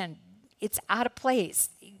saying it's out of place.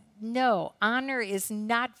 No, honor is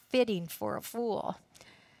not fitting for a fool.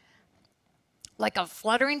 Like a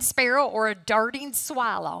fluttering sparrow or a darting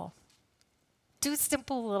swallow. 2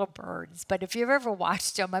 simple little birds. But if you've ever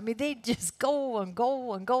watched them, I mean, they just go and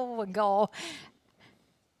go and go and go.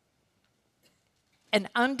 An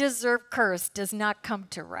undeserved curse does not come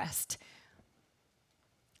to rest.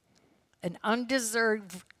 An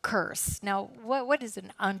undeserved curse. Now, what is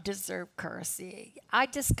an undeserved curse? I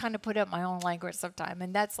just kind of put up my own language sometimes,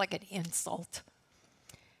 and that's like an insult.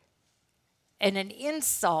 And an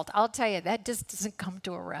insult, I'll tell you, that just doesn't come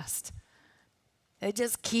to a rest. It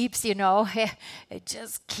just keeps, it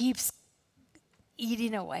just keeps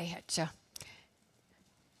eating away at you.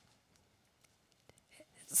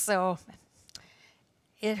 So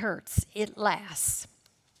it hurts. It lasts.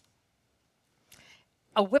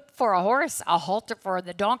 A whip for a horse, a halter for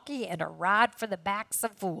the donkey, and a rod for the backs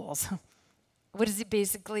of fools. What is he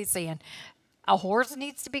basically saying? A horse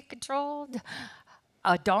needs to be controlled.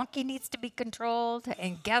 A donkey needs to be controlled.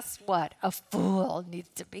 And guess what? A fool needs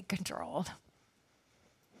to be controlled.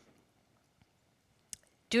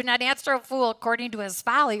 Do not answer a fool according to his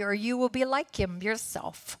folly, or you will be like him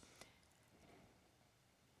yourself.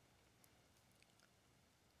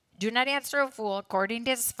 Do not answer a fool according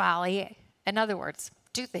to his folly. In other words,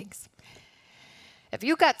 2 things. If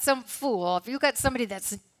you got some fool, if you got somebody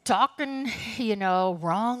that's talking,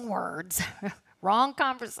 wrong words, wrong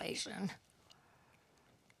conversation,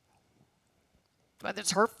 whether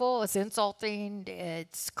it's hurtful, it's insulting,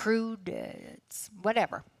 it's crude, it's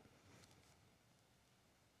whatever.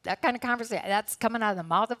 That kind of conversation, that's coming out of the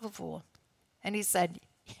mouth of a fool. And he said,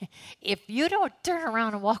 if you don't turn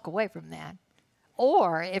around and walk away from that,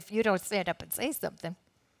 or if you don't stand up and say something,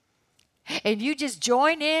 and you just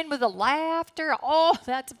join in with the laughter. Oh,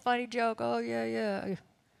 that's a funny joke. Oh, yeah.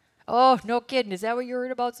 Oh, no kidding. Is that what you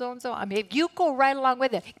heard about so-and-so? I mean, if you go right along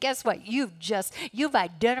with it, guess what? You've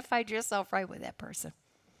identified yourself right with that person.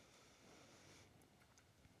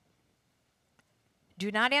 Do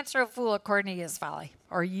not answer a fool according to his folly,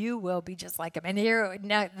 or you will be just like him. And here,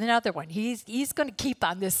 another one. He's going to keep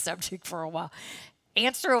on this subject for a while.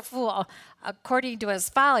 Answer a fool according to his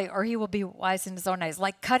folly, or he will be wise in his own eyes.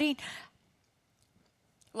 Like cutting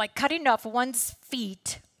off one's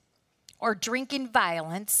feet or drinking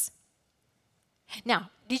violence. Now,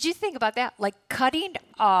 did you think about that? Like cutting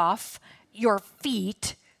off your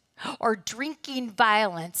feet or drinking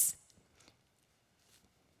violence.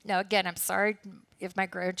 Now, again, I'm sorry if my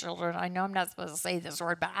grandchildren, I know I'm not supposed to say this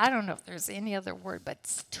word, but I don't know if there's any other word but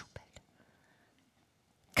stupid.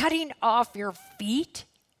 Cutting off your feet,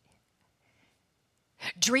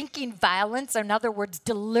 drinking violence, in other words,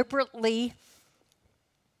 deliberately.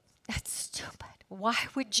 That's stupid. Why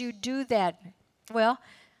would you do that? Well,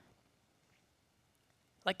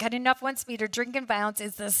 like cutting off one's feet or drinking violence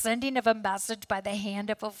is the sending of a message by the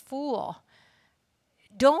hand of a fool.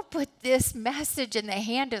 Don't put this message in the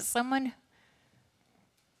hand of someone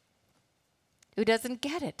who doesn't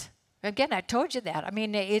get it. Again, I told you that. I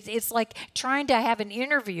mean, it's like trying to have an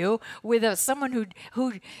interview with someone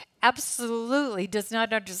who absolutely does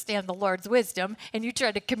not understand the Lord's wisdom, and you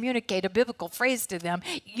try to communicate a biblical phrase to them.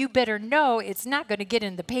 You better know it's not going to get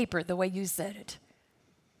in the paper the way you said it.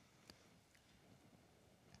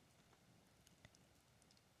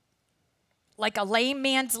 Like a lame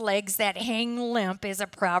man's legs that hang limp is a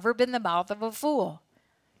proverb in the mouth of a fool.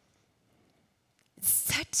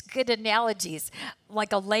 Such good analogies.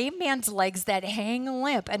 Like a lame man's legs that hang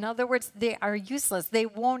limp. In other words, they are useless. They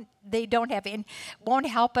won't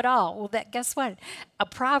help at all. Well, guess what? A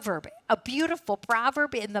proverb, a beautiful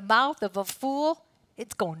proverb in the mouth of a fool,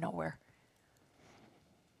 it's going nowhere.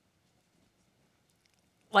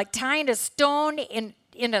 Like tying a stone in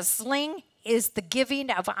a sling is the giving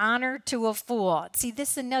of honor to a fool. See,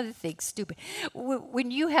 this is another thing, stupid. When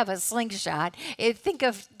you have a slingshot, think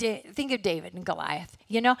of David and Goliath.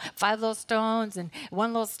 5 little stones and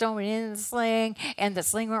 1 little stone went in the sling, and the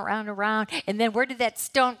sling went round and round. And then where did that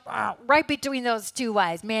stone, right between those 2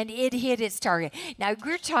 eyes, man, it hit its target. Now,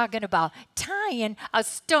 we're talking about tying a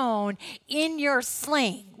stone in your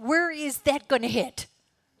sling. Where is that going to hit?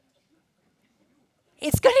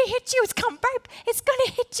 It's going to hit you. It's going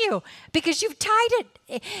to hit you because you've tied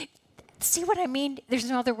it. See what I mean? There's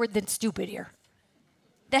no other word than stupid here.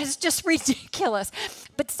 That's just ridiculous.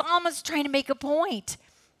 But Psalmist's trying to make a point.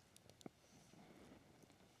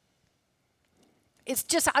 It's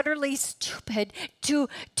just utterly stupid to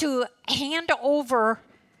hand over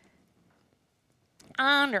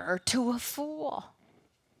honor to a fool.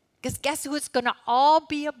 Because guess who it's going to all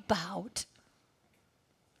be about?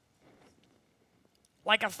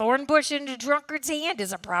 Like a thorn bush in a drunkard's hand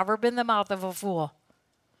is a proverb in the mouth of a fool.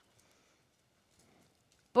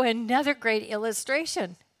 Boy, another great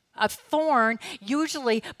illustration. A thorn,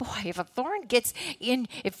 usually, if a thorn gets in,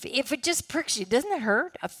 if it just pricks you, doesn't it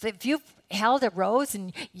hurt? If you've held a rose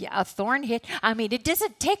and a thorn hit, it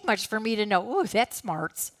doesn't take much for me to know, ooh, that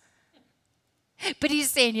smarts. But he's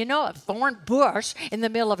saying, a thorn bush in the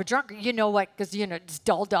middle of a drunkard, you know what, because, it's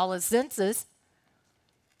dull his senses.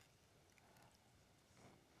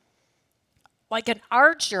 Like an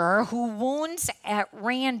archer who wounds at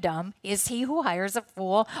random is he who hires a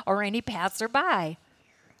fool or any passerby.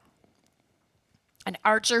 An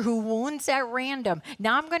archer who wounds at random.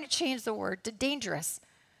 Now I'm going to change the word to dangerous.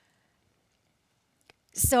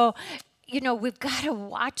 So, we've got to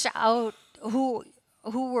watch out who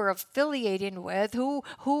we're affiliating with, who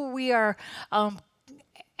we are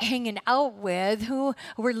hanging out with, who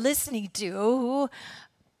we're listening to, who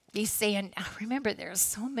he's saying, remember, there's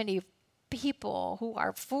so many people who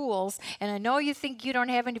are fools, and I know you think you don't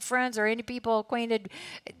have any friends or any people acquainted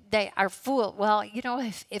that are fools. Well,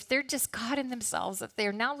 if they're just caught in themselves, if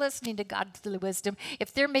they're not listening to God's wisdom,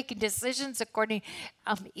 if they're making decisions according,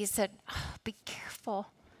 he said, be careful.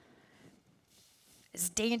 It's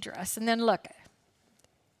dangerous. And then look,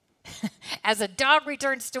 as a dog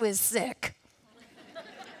returns to his sick,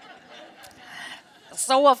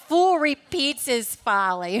 so a fool repeats his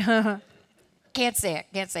folly. Can't say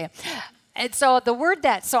it. And so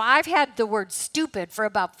I've had the word stupid for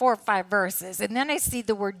about 4 or 5 verses, and then I see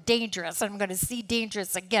the word dangerous, and I'm going to see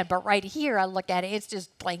dangerous again, but right here I look at it, it's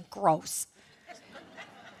just plain gross.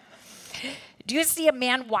 Do you see a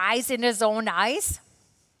man wise in his own eyes?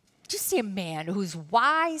 Do you see a man who's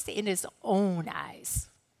wise in his own eyes?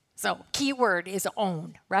 So key word is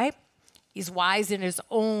own, right? He's wise in his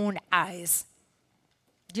own eyes.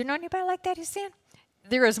 Do you know anybody like that, he's saying?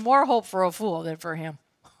 There is more hope for a fool than for him.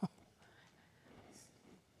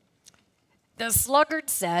 The sluggard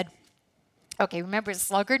said, okay, remember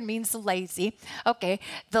sluggard means lazy. Okay,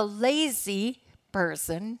 the lazy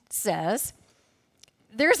person says,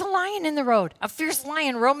 there's a lion in the road, a fierce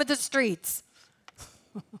lion roaming the streets.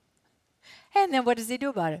 And then what does he do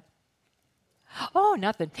about it? Oh,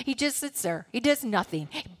 nothing. He just sits there. He does nothing.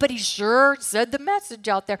 But he sure said the message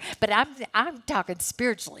out there. But I'm talking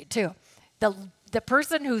spiritually too. The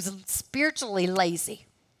person who's spiritually lazy.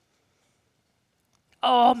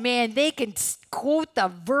 Oh man, they can quote the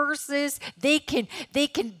verses. They can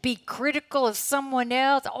be critical of someone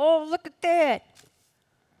else. Oh, look at that.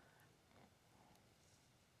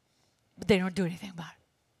 But they don't do anything about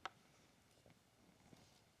it.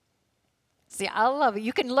 See, I love it.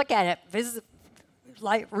 You can look at it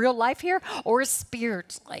like real life here or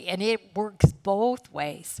spiritually, and it works both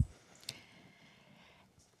ways.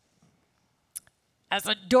 As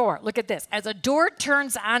a door, look at this. As a door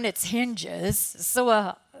turns on its hinges, so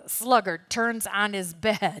a sluggard turns on his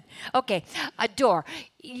bed. Okay, a door.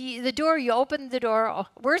 The door, you open the door.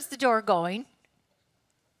 Where's the door going?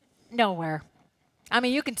 Nowhere. I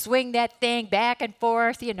mean, you can swing that thing back and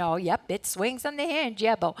forth, Yep, it swings on the hinge.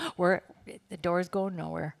 Yeah, but the door's going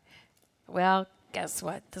nowhere. Well, guess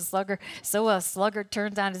what? A sluggard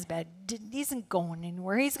turns on his bed. He isn't going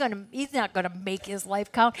anywhere. He's not gonna make his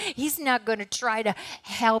life count. He's not gonna try to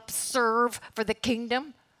help serve for the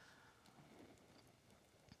kingdom.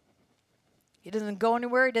 He doesn't go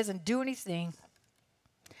anywhere. He doesn't do anything.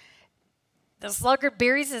 The sluggard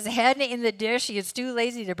buries his head in the dish. He is too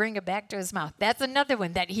lazy to bring it back to his mouth. That's another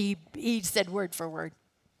one that he said word for word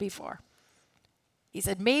before. He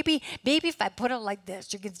said, maybe if I put it like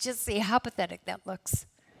this, you can just see how pathetic that looks.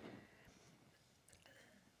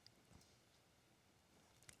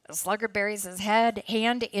 The sluggard buries his hand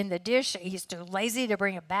in the dish. He's too lazy to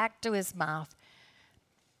bring it back to his mouth.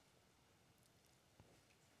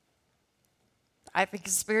 I think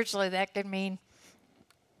spiritually that could mean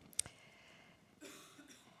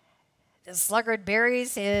the sluggard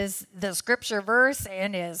buries the scripture verse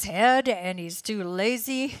in his head, and he's too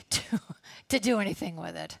lazy to do anything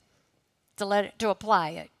with it, to apply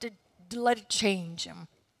it, to let it change him.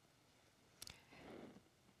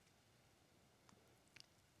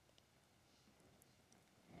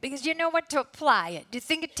 Because you know what? To apply it, do you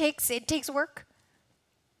think it takes work?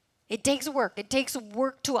 It takes work. It takes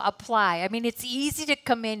work to apply. I mean, it's easy to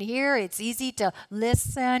come in here. It's easy to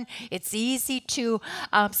listen. It's easy to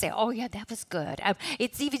say, oh, yeah, that was good.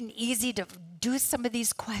 It's even easy to do some of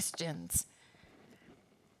these questions.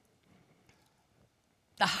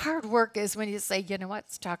 The hard work is when you say, you know what,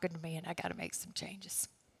 it's talking to me and I got to make some changes.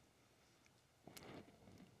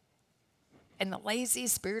 And the lazy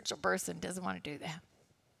spiritual person doesn't want to do that.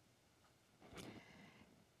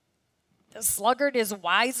 The sluggard is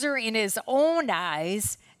wiser in his own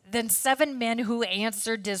eyes than 7 men who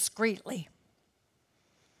answer discreetly.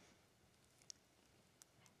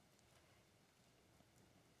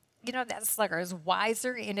 That sluggard is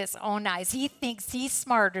wiser in his own eyes. He thinks he's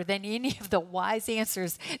smarter than any of the wise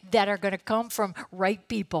answers that are going to come from right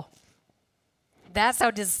people. That's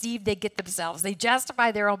how deceived they get themselves. They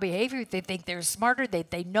justify their own behavior. They think they're smarter.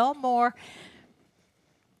 They know more.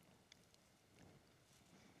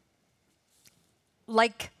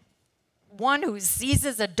 Like one who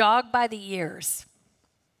seizes a dog by the ears.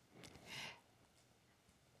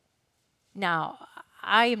 Now,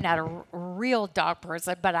 I am not a real dog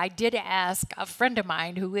person, but I did ask a friend of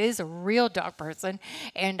mine who is a real dog person,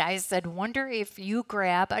 and I said, wonder if you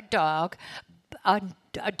grab a dog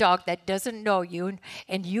that doesn't know you,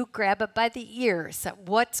 and you grab it by the ears,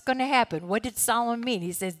 what's going to happen? What did Solomon mean?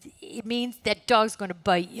 He says, it means that dog's going to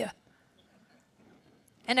bite you.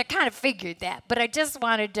 And I kind of figured that, but I just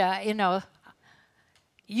wanted to,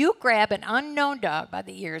 you grab an unknown dog by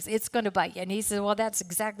the ears, it's going to bite you. And he said, well, that's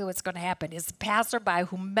exactly what's going to happen. It's a passerby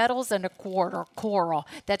who meddles in a quarrel.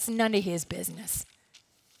 That's none of his business.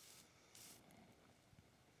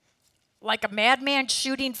 Like a madman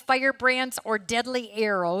shooting firebrands or deadly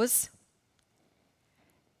arrows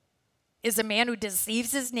is a man who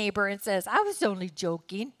deceives his neighbor and says, I was only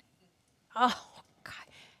joking. Oh, God.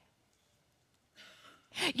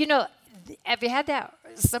 Have you had that?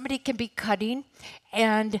 Somebody can be cutting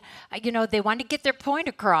and, they want to get their point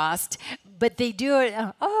across, but they do it,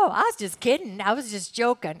 I was just kidding. I was just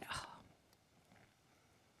joking. Oh.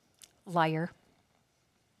 Liar.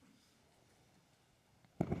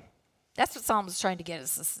 That's what Psalm is trying to get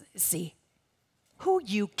us to see. Who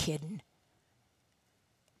you kidding?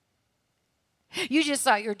 You just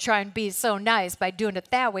thought you were trying to be so nice by doing it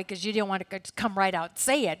that way because you didn't want to come right out and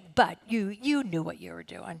say it, but you knew what you were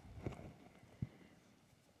doing.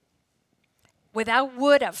 Without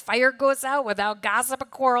wood, a fire goes out. Without gossip, a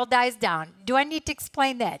quarrel dies down. Do I need to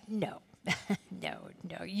explain that? No. No,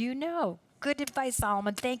 you know. Good advice,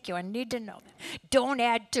 Solomon. Thank you. I need to know that. Don't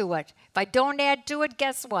add to it. If I don't add to it,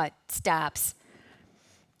 guess what? Stops.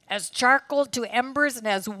 As charcoal to embers and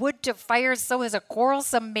as wood to fire, so is a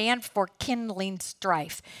quarrelsome man for kindling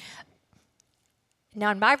strife.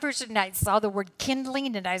 Now, in my version, I saw the word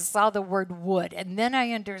kindling and I saw the word wood. And then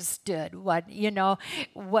I understood what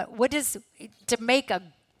is to make a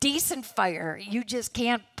decent fire. You just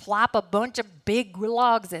can't plop a bunch of big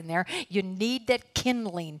logs in there. You need that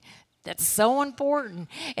kindling. That's so important.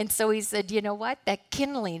 And so he said, you know what? That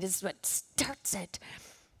kindling is what starts it.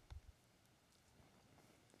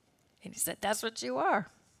 And he said, that's what you are.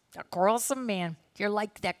 A quarrelsome man. You're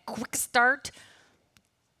like that quick start.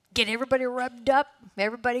 Get everybody rubbed up,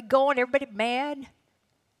 everybody going, everybody mad.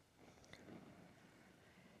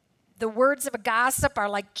 The words of a gossip are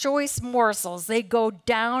like choice morsels. They go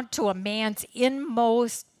down to a man's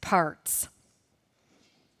inmost parts.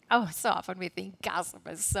 Oh, so often we think gossip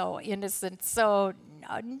is so innocent,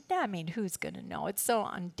 who's going to know? It's so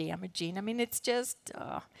undamaging. I mean, it's just,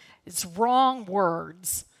 it's wrong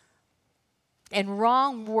words. And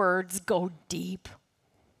wrong words go deep.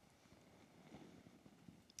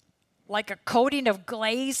 Like a coating of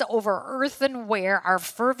glaze over earthenware are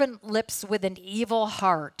fervent lips with an evil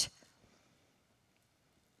heart.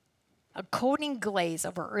 A coating glaze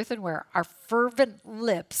over earthenware are fervent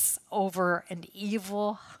lips over an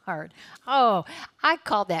evil heart. Oh, I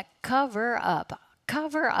call that cover up.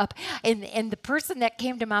 Cover up. And the person that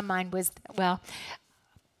came to my mind was, the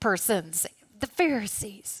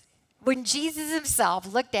Pharisees. When Jesus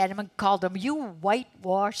himself looked at him and called him, you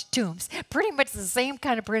whitewashed tombs. Pretty much the same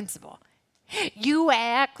kind of principle. You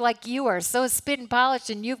act like you are so spit and polished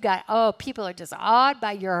and you've got, people are just awed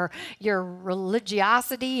by your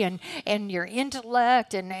religiosity and your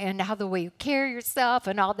intellect and how the way you carry yourself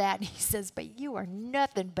and all that. And he says, but you are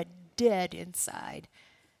nothing but dead inside.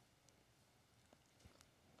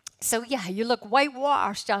 So yeah, you look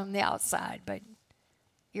whitewashed on the outside, but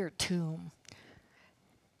you're a tomb.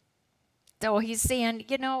 So he's saying,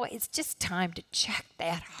 it's just time to check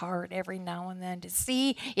that heart every now and then to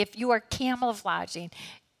see if you are camouflaging,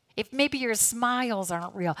 if maybe your smiles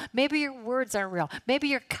aren't real, maybe your words aren't real, maybe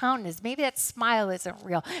your countenance, maybe that smile isn't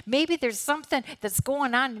real. Maybe there's something that's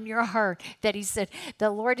going on in your heart that he said the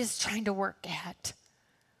Lord is trying to work at.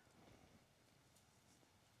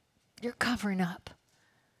 You're covering up.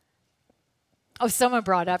 Oh, someone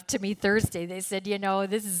brought up to me Thursday. They said,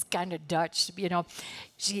 this is kind of Dutch.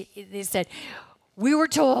 They said, we were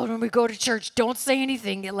told when we go to church, don't say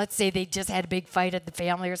anything. Let's say they just had a big fight at the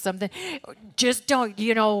family or something. Just don't,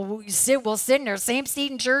 we'll sit in our same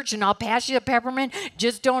seat in church and I'll pass you a peppermint.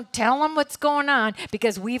 Just don't tell them what's going on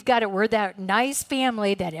because we're that nice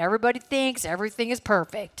family that everybody thinks everything is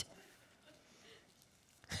perfect.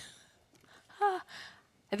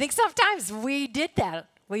 I think sometimes we did that.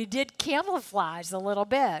 We did camouflage a little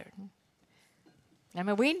bit. I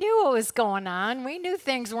mean, we knew what was going on. We knew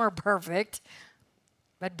things weren't perfect.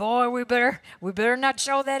 But boy, we better not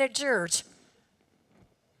show that at church.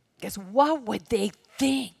 Because what would they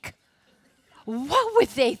think? What would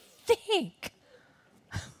they think?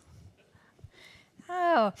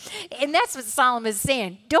 Oh, and that's what Solomon is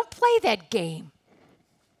saying. Don't play that game.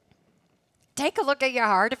 Take a look at your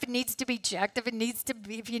heart if it needs to be checked,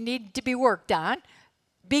 if you need to be worked on.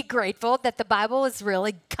 Be grateful that the Bible is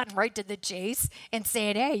really cutting right to the chase and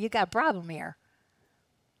saying, hey, you got a problem here.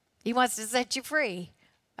 He wants to set you free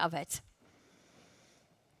of it.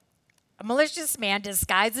 A malicious man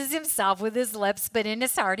disguises himself with his lips, but in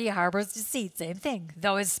his heart he harbors deceit. Same thing.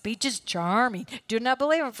 Though his speech is charming, do not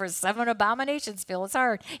believe him, for 7 abominations fill his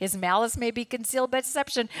heart. His malice may be concealed by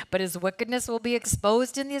deception, but his wickedness will be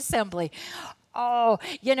exposed in the assembly. Oh,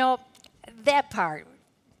 that part.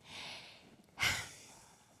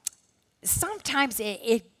 Sometimes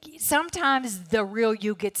the real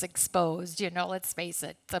you gets exposed, let's face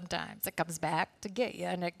it. Sometimes it comes back to get you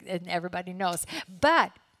and everybody knows.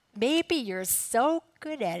 But maybe you're so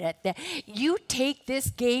good at it that you take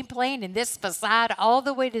this game plan and this facade all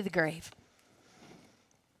the way to the grave.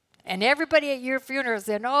 And everybody at your funeral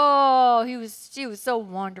said, she was so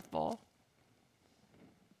wonderful.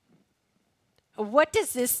 What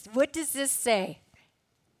does this say?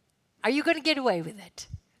 Are you going to get away with it?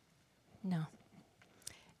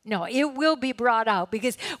 No, it will be brought out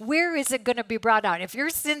because where is it going to be brought out? If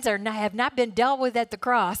your sins have not been dealt with at the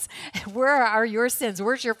cross, where are your sins?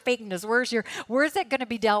 Where's your fakeness? Where's that going to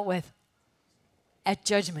be dealt with? At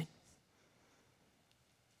judgment.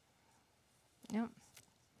 No.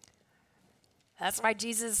 That's why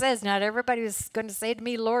Jesus says, not everybody who's going to say to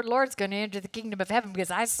me, Lord, Lord, is going to enter the kingdom of heaven, because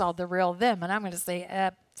I saw the real them. And I'm going to say,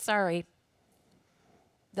 sorry,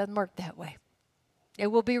 doesn't work that way. It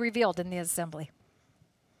will be revealed in the assembly.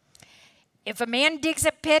 If a man digs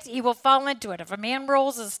a pit, he will fall into it. If a man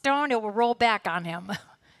rolls a stone, it will roll back on him.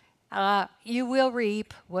 You will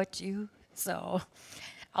reap what you sow.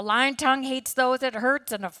 A lying tongue hates those it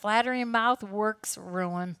hurts, and a flattering mouth works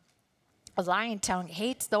ruin. A lying tongue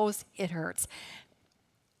hates those it hurts.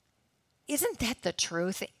 Isn't that the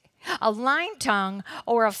truth? A lying tongue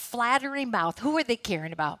or a flattering mouth, who are they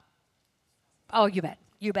caring about? Oh, you bet.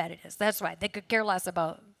 You bet it is. That's right. They could care less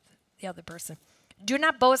about the other person. Do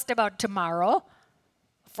not boast about tomorrow,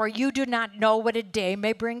 for you do not know what a day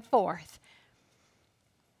may bring forth.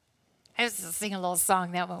 I used to sing a little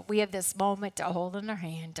song that we have this moment to hold in our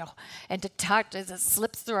hand and to touch as it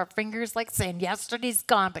slips through our fingers, like saying, yesterday's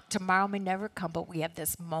gone, but tomorrow may never come, but we have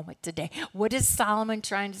this moment today. What is Solomon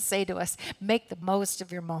trying to say to us? Make the most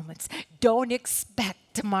of your moments. Don't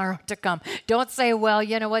expect tomorrow to come. Don't say, well,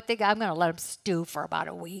 you know what, I'm going to let them stew for about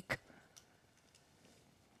a week.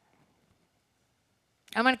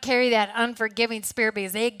 I'm going to carry that unforgiving spirit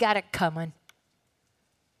because they got it coming.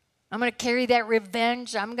 I'm going to carry that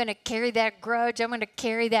revenge. I'm going to carry that grudge. I'm going to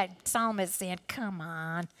carry that. Solomon is saying, come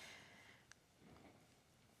on.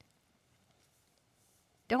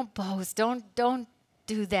 Don't boast. Don't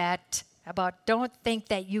do that. Don't think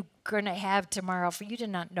that you're going to have tomorrow, for you do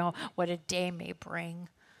not know what a day may bring.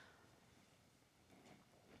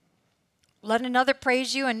 Let another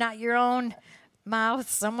praise you and not your own mouth,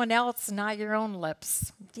 someone else, not your own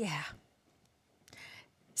lips. Yeah.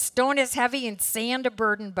 Stone is heavy and sand a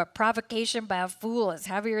burden, but provocation by a fool is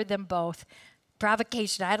heavier than both.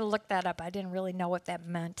 Provocation, I had to look that up. I didn't really know what that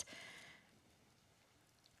meant.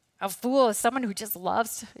 A fool is someone who just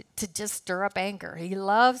loves to just stir up anger. He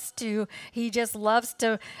just loves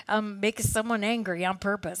to make someone angry on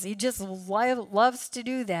purpose. He just loves to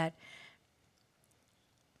do that.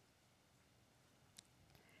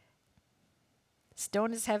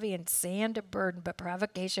 Stone is heavy and sand a burden, but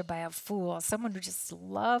provocation by a fool. Someone who just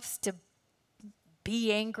loves to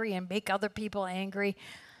be angry and make other people angry.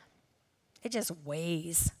 It just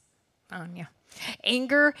weighs on you.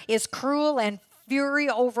 Anger is cruel and fury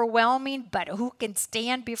overwhelming, but who can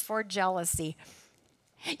stand before jealousy?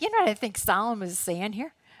 You know what I think Solomon is saying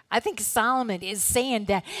here? I think Solomon is saying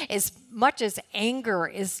that as much as anger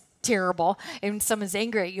is terrible and someone's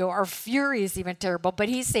angry at you, or fury is even terrible, but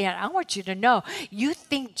he's saying, I want you to know, you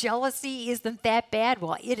think jealousy isn't that bad?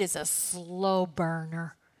 Well, it is a slow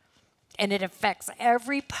burner, and it affects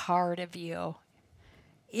every part of you.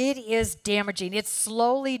 It is damaging. It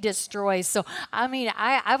slowly destroys. So,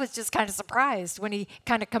 I was just kind of surprised when he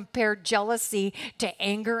kind of compared jealousy to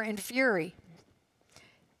anger and fury.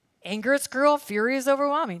 Anger is cruel, fury is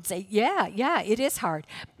overwhelming. Say, yeah, it is hard,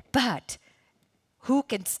 but who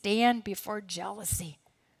can stand before jealousy?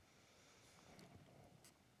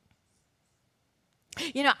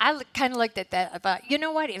 You know, I kind of looked at that. I thought, you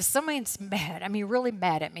know what? If someone's mad, really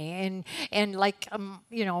mad at me, and like,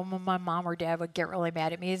 my mom or dad would get really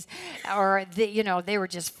mad at me, or they were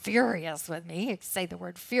just furious with me. Say the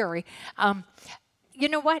word fury. You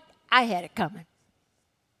know what? I had it coming.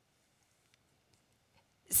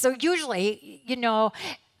 So usually,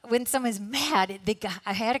 when someone's mad,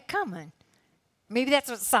 I had it coming. Maybe that's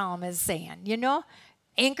what Solomon is saying,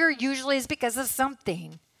 Anger usually is because of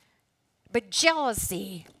something. But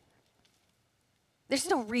jealousy, there's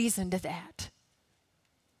no reason to that.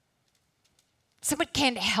 Someone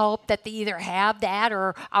can't help that they either have that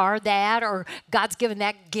or are that, or God's given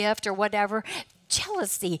that gift or whatever.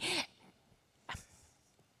 Jealousy.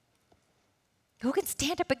 Who can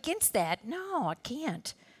stand up against that? No, I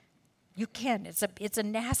can't. You can. It's a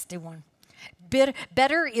nasty one.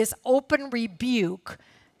 Better is open rebuke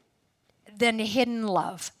than hidden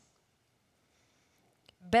love.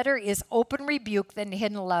 Better is open rebuke than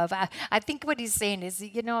hidden love. I think what he's saying is,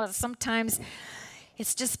 sometimes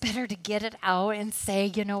it's just better to get it out and say,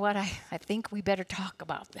 you know what, I think we better talk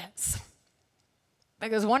about this.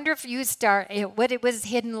 Because wonder if you start, what it was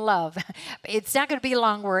hidden love. It's not going to be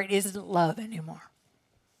long where it isn't love anymore.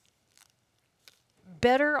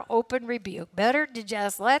 Better open rebuke. Better to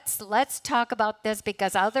just let's talk about this,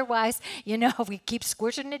 because otherwise, we keep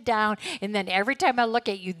squishing it down, and then every time I look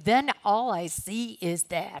at you, then all I see is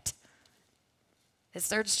that. It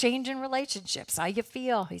starts changing relationships, how you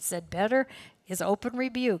feel. He said better is open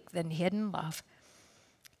rebuke than hidden love.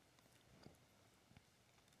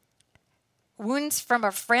 Wounds from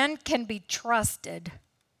a friend can be trusted.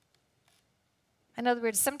 In other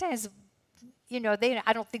words, sometimes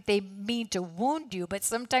I don't think they mean to wound you, but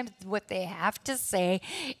sometimes what they have to say,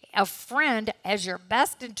 a friend has your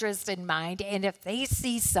best interest in mind, and if they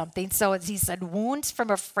see something, so as he said, wounds from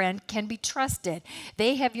a friend can be trusted.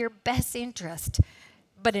 They have your best interest,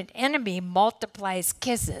 but an enemy multiplies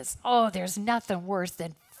kisses. Oh, there's nothing worse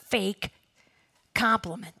than fake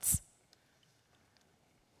compliments.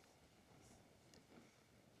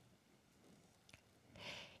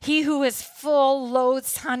 He who is full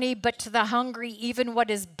loathes honey, but to the hungry, even what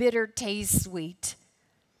is bitter tastes sweet.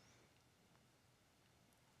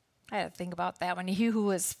 I had to think about that one. He who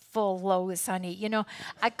is full loathes honey.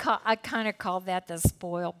 I kind of call that the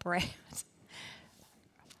spoiled brat.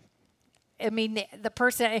 I mean, the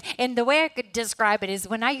person, and the way I could describe it is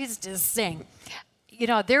when I used to sing,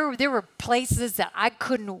 there were places that I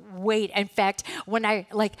couldn't wait. In fact, I'm going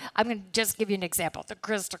to just give you an example, the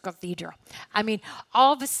Crystal Cathedral. I mean,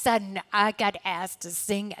 all of a sudden, I got asked to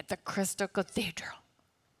sing at the Crystal Cathedral.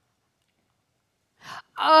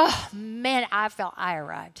 Oh, man, I felt I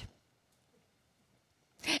arrived.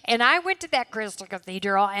 And I went to that Crystal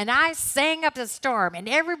Cathedral, and I sang up the storm, and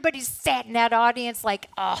everybody sat in that audience like,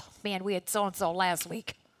 oh, man, we had so-and-so last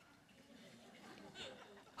week.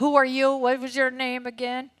 Who are you? What was your name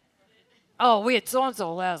again? Oh, we had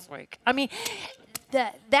so-and-so last week. I mean,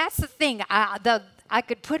 that's the thing. I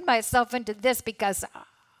could put myself into this because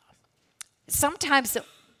sometimes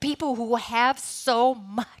people who have so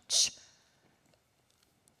much,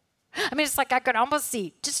 I mean, it's like I could almost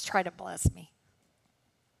see, just try to bless me.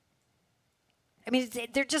 I mean,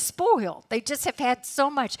 they're just spoiled. They just have had so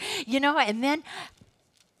much,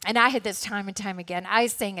 and I had this time and time again. I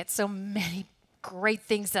sang at so many great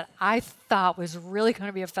things that I thought was really going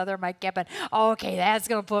to be a feather in my cap, and okay, that's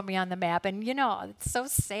going to put me on the map. And it's so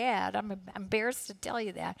sad. I'm embarrassed to tell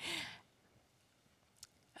you that.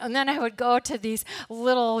 And then I would go to these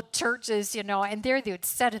little churches, and there they would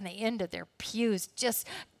sit in the end of their pews, just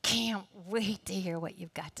can't wait to hear what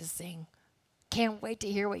you've got to sing. Can't wait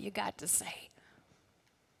to hear what you got to say.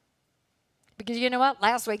 Because you know what?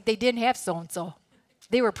 Last week they didn't have so-and-so.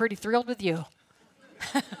 They were pretty thrilled with you.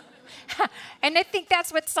 And I think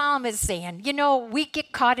that's what Psalm is saying. We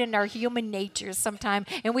get caught in our human nature sometimes,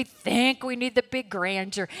 and we think we need the big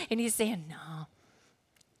grandeur. And he's saying, no,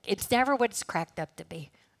 it's never what it's cracked up to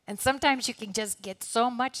be. And sometimes you can just get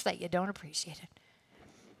so much that you don't appreciate it.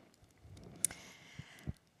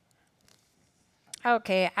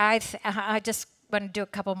 Okay, I just want to do a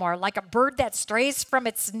couple more. Like a bird that strays from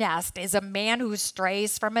its nest is a man who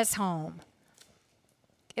strays from his home.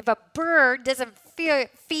 If a bird doesn't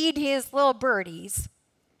feed his little birdies,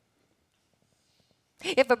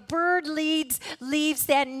 if a bird leaves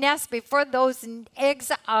that nest before those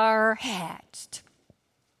eggs are hatched,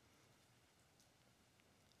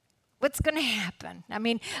 what's going to happen? I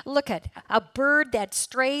mean, look at a bird that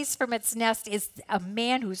strays from its nest is a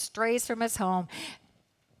man who strays from his home.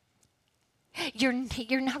 You're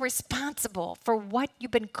not responsible for what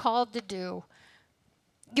you've been called to do.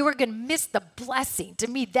 You are going to miss the blessing. To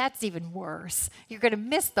me, that's even worse. You're going to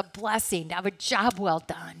miss the blessing of a job well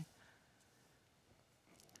done.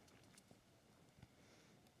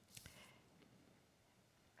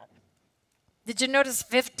 Did you notice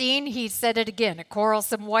 15? He said it again. A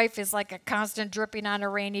quarrelsome wife is like a constant dripping on a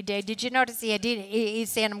rainy day. Did you notice he's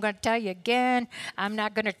saying, I'm going to tell you again. I'm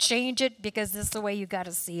not going to change it because this is the way you got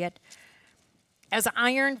to see it. As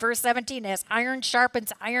iron, verse 17, as iron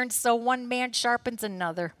sharpens iron, so one man sharpens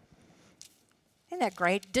another. Isn't that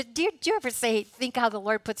great? Did you ever think how the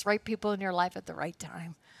Lord puts right people in your life at the right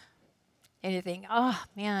time? And you think, oh,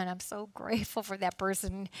 man, I'm so grateful for that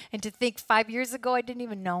person. And to think 5 years ago, I didn't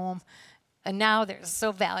even know them. And now they're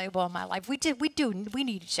so valuable in my life. We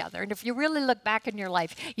need each other. And if you really look back in your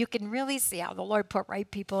life, you can really see how the Lord put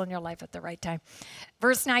right people in your life at the right time.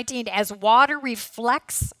 Verse 19, as water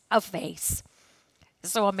reflects a face,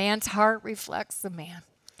 so a man's heart reflects the man.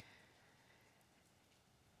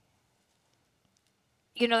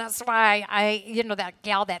 That's why that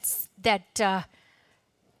gal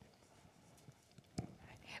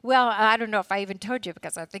well, I don't know if I even told you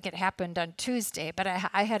because I think it happened on Tuesday, but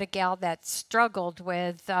I had a gal that struggled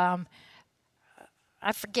with, I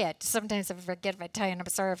forget. Sometimes I forget if I tell you, and I'm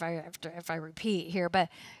sorry if I repeat here, but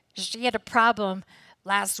she had a problem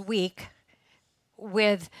last week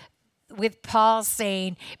with Paul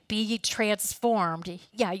saying, be ye transformed.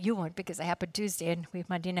 Yeah, you won't because it happened Tuesday and we have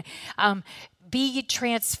Monday night. Be ye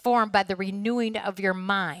transformed by the renewing of your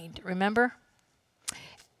mind. Remember?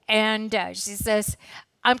 And she says,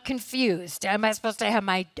 I'm confused. Am I supposed to have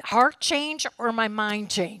my heart change or my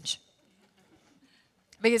mind change?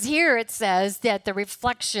 Because here it says that the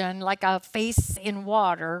reflection, like a face in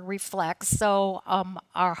water, reflects. So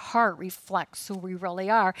our heart reflects who we really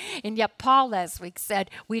are. And yet Paul last week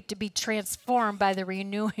said we have to be transformed by the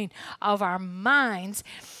renewing of our minds.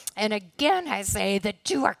 And again, I say the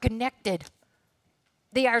two are connected.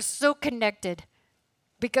 They are so connected.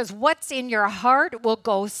 Because what's in your heart will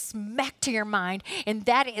go smack to your mind. And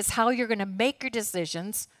that is how you're going to make your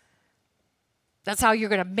decisions. That's how you're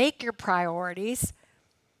going to make your priorities.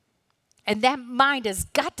 And that mind has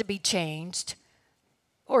got to be changed,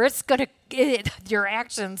 or your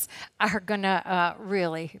actions are going to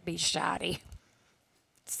really be shoddy.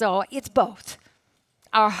 So it's both.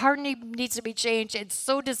 Our heart needs to be changed, and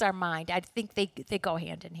so does our mind. I think they go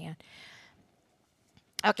hand in hand.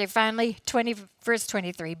 Okay, finally, verse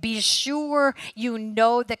 23. Be sure you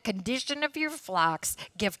know the condition of your flocks.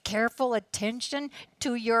 Give careful attention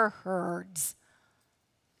to your herds.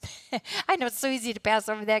 I know it's so easy to pass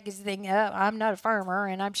over that because you think, I'm not a farmer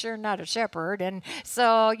and I'm sure not a shepherd. And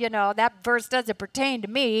so, that verse doesn't pertain to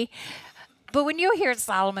me. But when you hear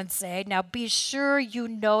Solomon say, now be sure you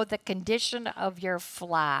know the condition of your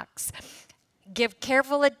flocks. Give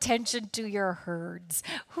careful attention to your herds.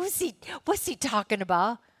 What's he talking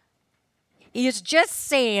about? He is just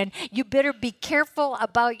saying you better be careful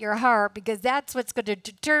about your heart because that's what's going to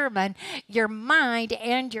determine your mind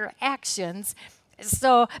and your actions.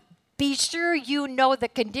 So be sure you know the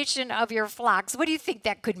condition of your flocks. What do you think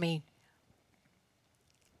that could mean?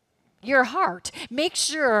 Your heart. Make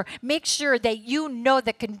sure that you know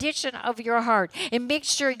the condition of your heart, and make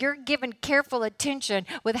sure you're giving careful attention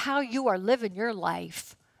with how you are living your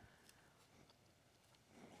life.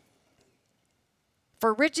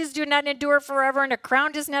 For riches do not endure forever, and a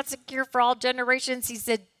crown does not secure for all generations. He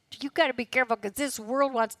said, you got to be careful because this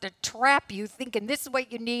world wants to trap you thinking this is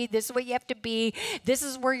what you need, this is what you have to be, this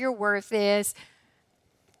is where your worth is.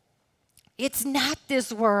 It's not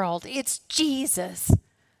this world. It's Jesus.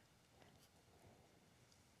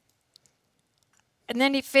 And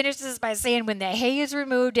then he finishes by saying, when the hay is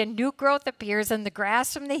removed and new growth appears and the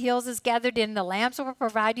grass from the hills is gathered in, the lambs will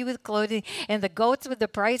provide you with clothing and the goats with the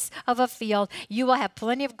price of a field. You will have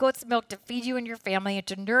plenty of goat's milk to feed you and your family and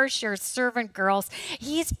to nourish your servant girls.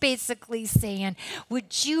 He's basically saying,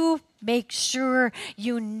 would you make sure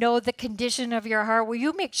you know the condition of your heart? Will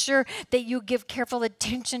you make sure that you give careful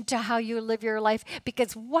attention to how you live your life?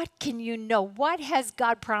 Because what can you know? What has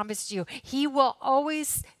God promised you? He will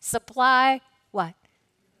always supply what?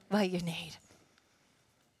 What you need.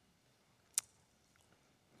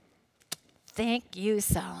 Thank you,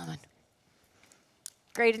 Solomon.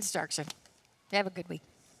 Great instruction. Have a good week.